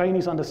that the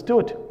trainees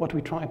understood what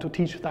we try to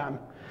teach them.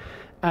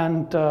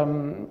 And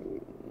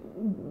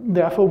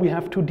therefore we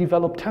have to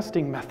develop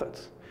testing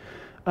methods.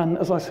 And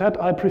as I said,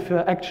 I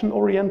prefer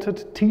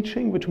action-oriented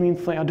teaching, which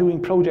means they are doing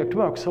project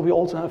work. So we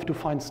also have to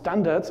find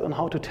standards on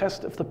how to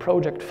test if the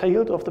project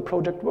failed or if the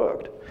project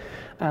worked.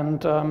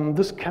 And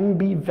this can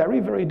be very,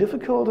 very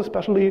difficult,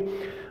 especially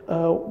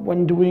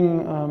when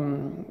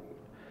doing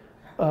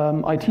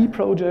IT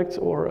projects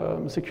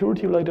or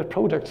security-related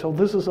projects. So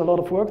this is a lot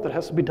of work that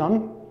has to be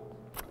done.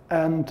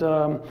 And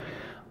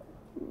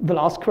the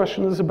last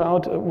question is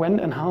about when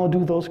and how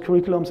do those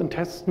curriculums and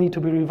tests need to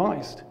be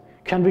revised?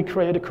 Can we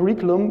create a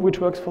curriculum which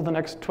works for the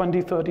next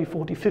 20, 30,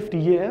 40, 50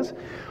 years?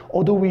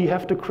 Or do we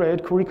have to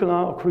create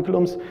curricula or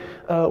curriculums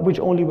which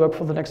only work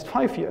for the next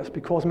 5 years?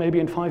 Because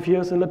maybe in 5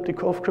 years elliptic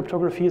curve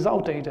cryptography is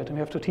outdated and we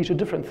have to teach a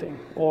different thing.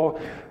 Or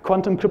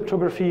quantum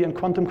cryptography and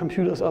quantum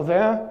computers are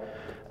there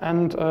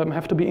and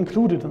have to be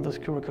included in this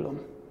curriculum.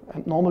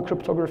 And normal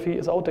cryptography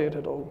is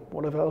outdated, or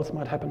whatever else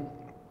might happen.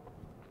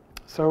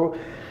 So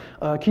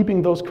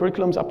keeping those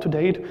curriculums up to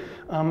date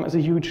is a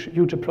huge,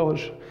 huge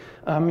approach.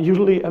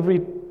 Usually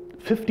every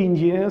 15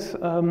 years,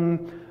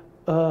 some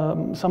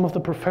of the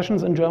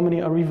professions in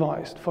Germany are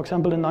revised. For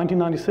example, in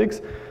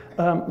 1996,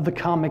 the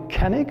car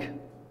mechanic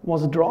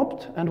was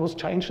dropped and was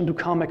changed into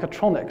car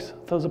mechatronics.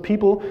 So the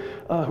people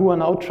who are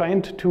now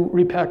trained to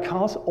repair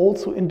cars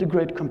also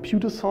integrate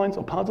computer science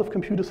or parts of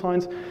computer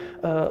science.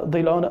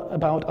 They learn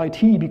about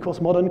IT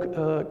because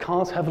modern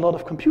cars have a lot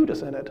of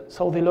computers in it.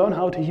 So they learn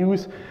how to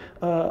use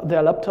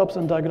their laptops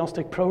and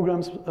diagnostic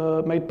programs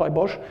made by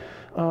Bosch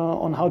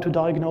on how to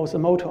diagnose a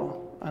motor.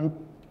 And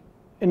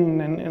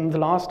in the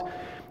last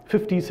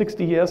 50,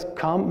 60 years,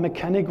 car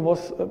mechanic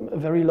was a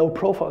very low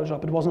profile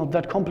job. It was not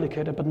that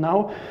complicated, but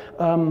now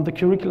the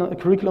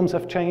curriculums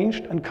have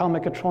changed, and car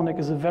mechatronic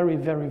is a very,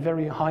 very,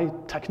 very high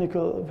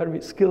technical,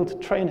 very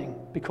skilled training,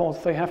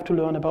 because they have to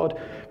learn about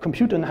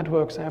computer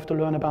networks, they have to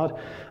learn about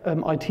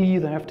IT,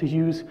 they have to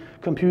use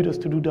computers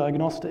to do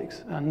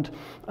diagnostics. And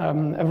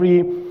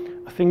every,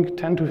 I think,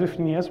 10 to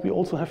 15 years, we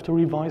also have to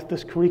revise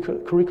this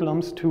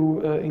curriculums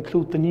to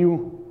include the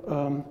new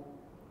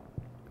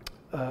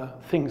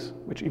things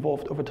which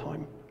evolved over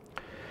time.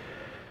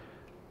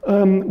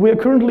 We are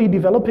currently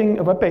developing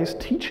a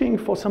web-based teaching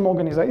for some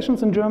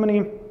organizations in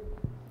Germany.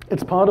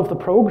 It's part of the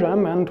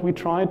program, and we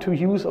try to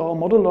use our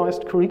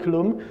modularized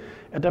curriculum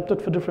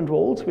adapted for different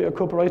roles. We are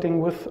cooperating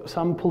with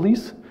some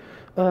police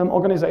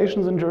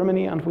organizations in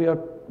Germany, and we are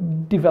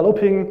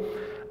developing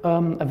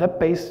a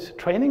web-based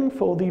training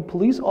for the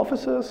police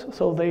officers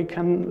so they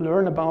can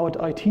learn about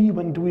IT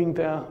when doing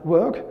their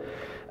work.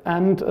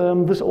 And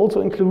this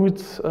also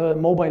includes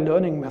mobile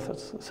learning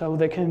methods. So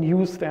they can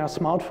use their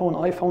smartphone,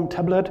 iPhone,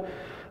 tablet,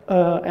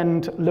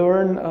 and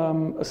learn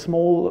a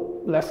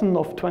small lesson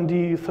of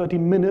 20, 30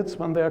 minutes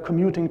when they are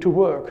commuting to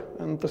work.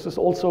 And this is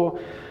also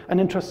an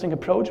interesting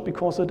approach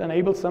because it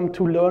enables them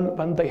to learn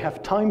when they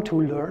have time to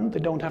learn. They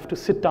don't have to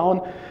sit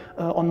down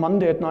on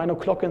Monday at 9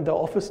 o'clock in their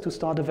office to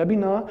start a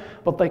webinar,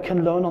 but they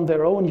can learn on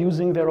their own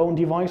using their own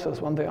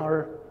devices when they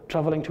are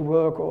traveling to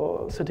work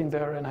or sitting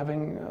there and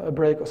having a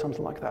break or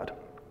something like that.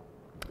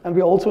 And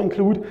we also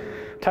include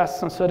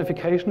tests and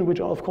certification,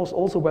 which are of course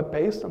also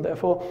web-based, and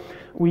therefore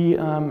we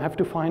have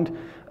to find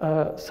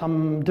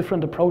some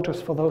different approaches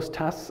for those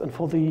tests and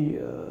for the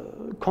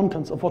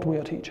contents of what we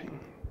are teaching.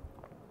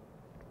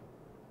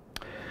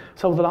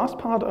 So the last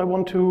part I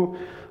want to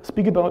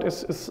speak about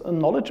is a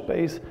knowledge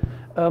base.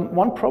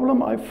 One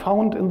problem I've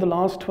found in the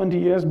last 20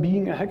 years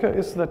being a hacker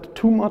is that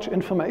too much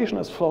information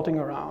is floating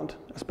around,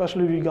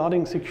 especially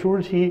regarding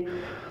security,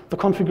 the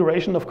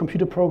configuration of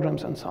computer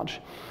programs and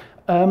such.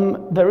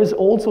 There is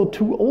also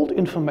too old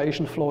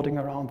information floating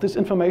around. This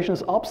information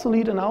is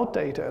obsolete and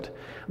outdated.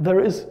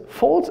 There is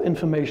false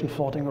information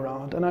floating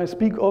around. And I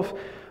speak of,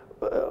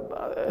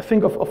 I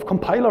think of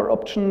compiler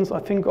options,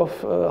 I think of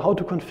how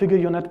to configure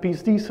your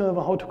NetBSD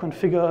server, how to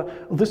configure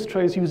this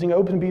trace using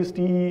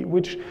OpenBSD,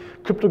 which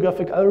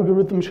cryptographic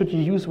algorithm should you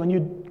use when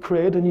you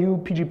create a new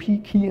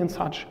PGP key and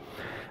such.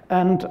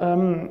 And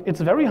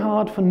it's very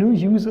hard for new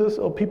users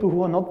or people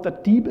who are not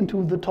that deep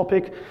into the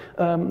topic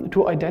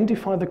to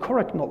identify the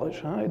correct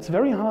knowledge. It's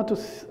very hard to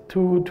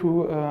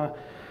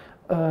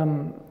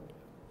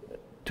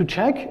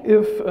check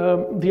if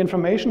the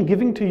information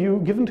given to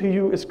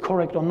you is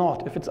correct or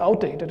not, if it's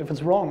outdated, if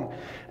it's wrong.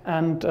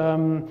 And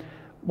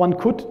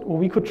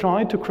we could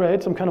try to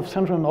create some kind of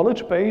central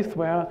knowledge base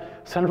where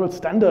central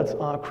standards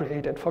are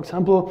created. For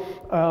example,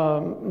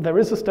 there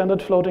is a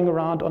standard floating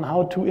around on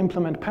how to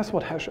implement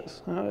password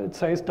hashes. It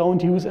says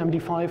don't use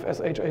MD5,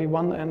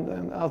 SHA1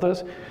 and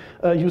others.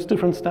 Use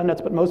different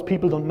standards, but most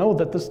people don't know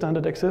that this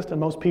standard exists and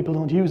most people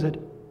don't use it.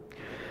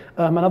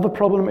 Another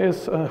problem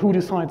is who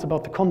decides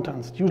about the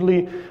contents.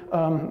 Usually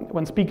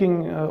when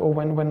speaking or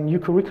when new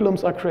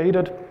curriculums are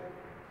created,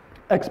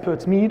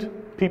 experts meet,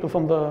 people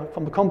from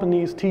the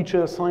companies,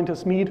 teachers,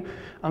 scientists meet,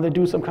 and they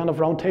do some kind of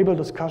roundtable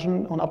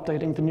discussion on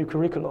updating the new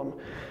curriculum.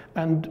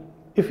 And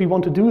if we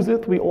want to do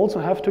this, we also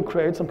have to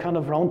create some kind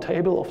of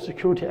roundtable of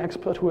security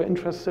experts who are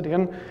interested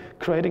in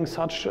creating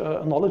such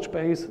a knowledge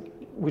base,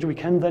 which we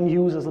can then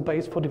use as a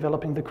base for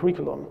developing the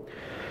curriculum.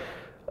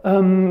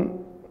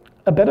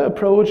 A better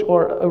approach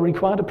or a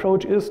required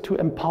approach is to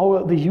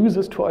empower the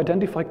users to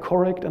identify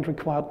correct and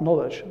required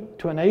knowledge,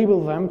 to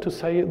enable them to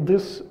say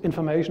this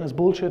information is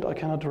bullshit, I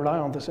cannot rely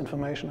on this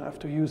information, I have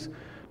to use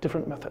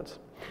different methods.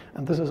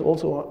 And this is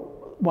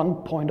also one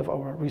point of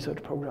our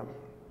research program.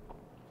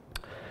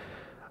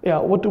 Yeah,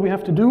 what do we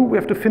have to do? We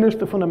have to finish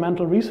the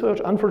fundamental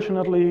research.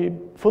 Unfortunately,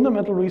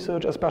 fundamental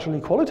research, especially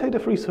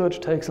qualitative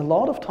research, takes a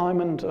lot of time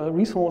and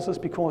resources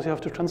because you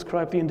have to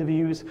transcribe the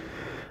interviews,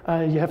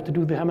 you have to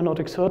do the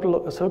hermeneutic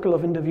circle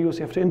of interviews,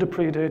 you have to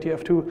interpret it, you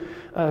have to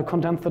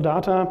condense the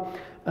data.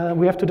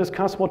 We have to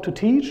discuss what to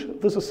teach.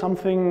 This is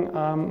something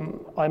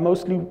I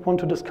mostly want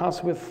to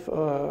discuss with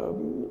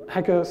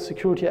hackers,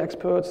 security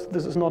experts.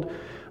 This is not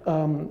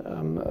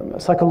a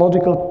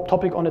psychological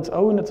topic on its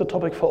own. It's a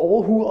topic for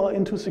all who are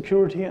into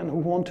security and who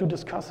want to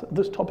discuss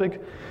this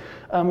topic.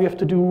 We have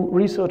to do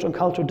research on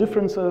cultural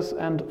differences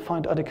and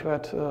find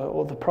adequate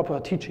or the proper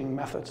teaching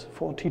methods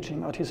for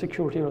teaching IT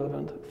security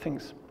relevant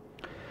things.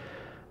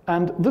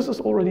 And this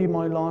is already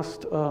my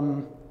last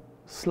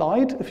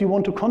slide. If you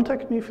want to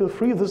contact me, feel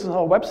free. This is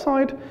our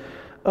website.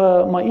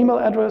 My email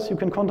address, you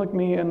can contact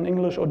me in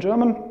English or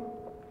German.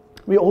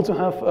 We also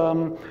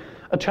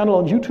have a channel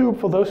on YouTube.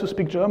 For those who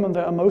speak German,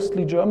 there are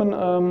mostly German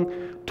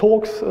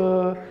talks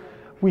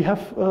we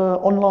have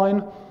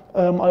online.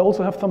 I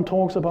also have some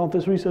talks about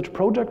this research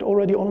project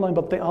already online,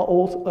 but they are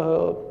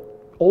all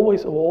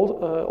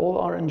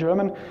are in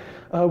German.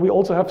 We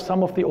also have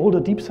some of the older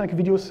DeepSec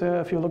videos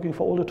there if you're looking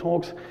for older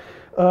talks.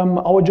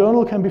 Our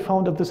journal can be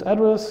found at this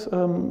address.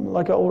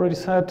 Like I already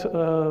said,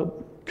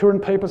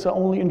 current papers are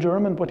only in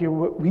German, but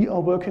we are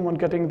working on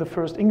getting the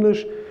first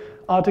English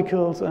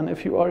articles, and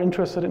if you are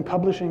interested in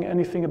publishing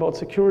anything about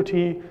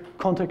security,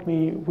 contact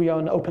me. We are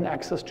an open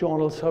access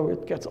journal, so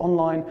it gets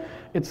online,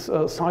 it's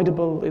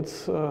citable,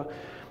 it's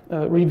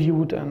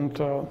reviewed, and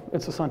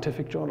it's a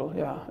scientific journal.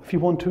 Yeah, if you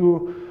want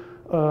to,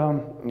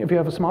 if you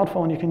have a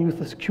smartphone, you can use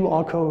this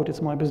QR code.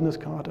 It's my business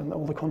card, and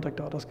all the contact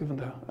data is given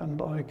there.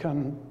 And I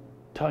can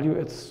tell you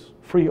it's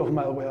free of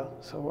malware,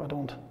 so I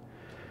don't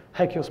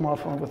hack your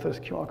smartphone with this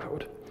QR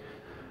code.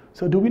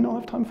 So do we now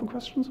have time for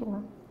questions,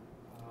 or?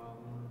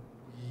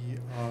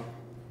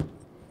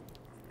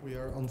 We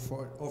are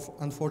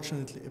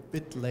unfortunately a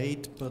bit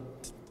late, but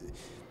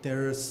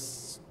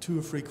there's 2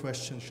 or 3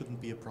 questions shouldn't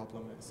be a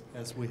problem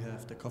as we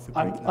have the coffee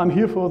break now. I'm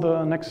here for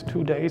the next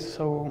 2 days,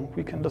 so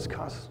we can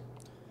discuss.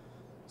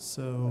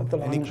 So,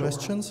 any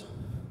questions?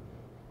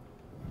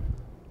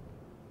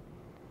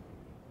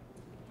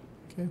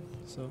 Okay,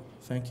 so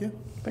thank you.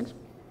 Thanks.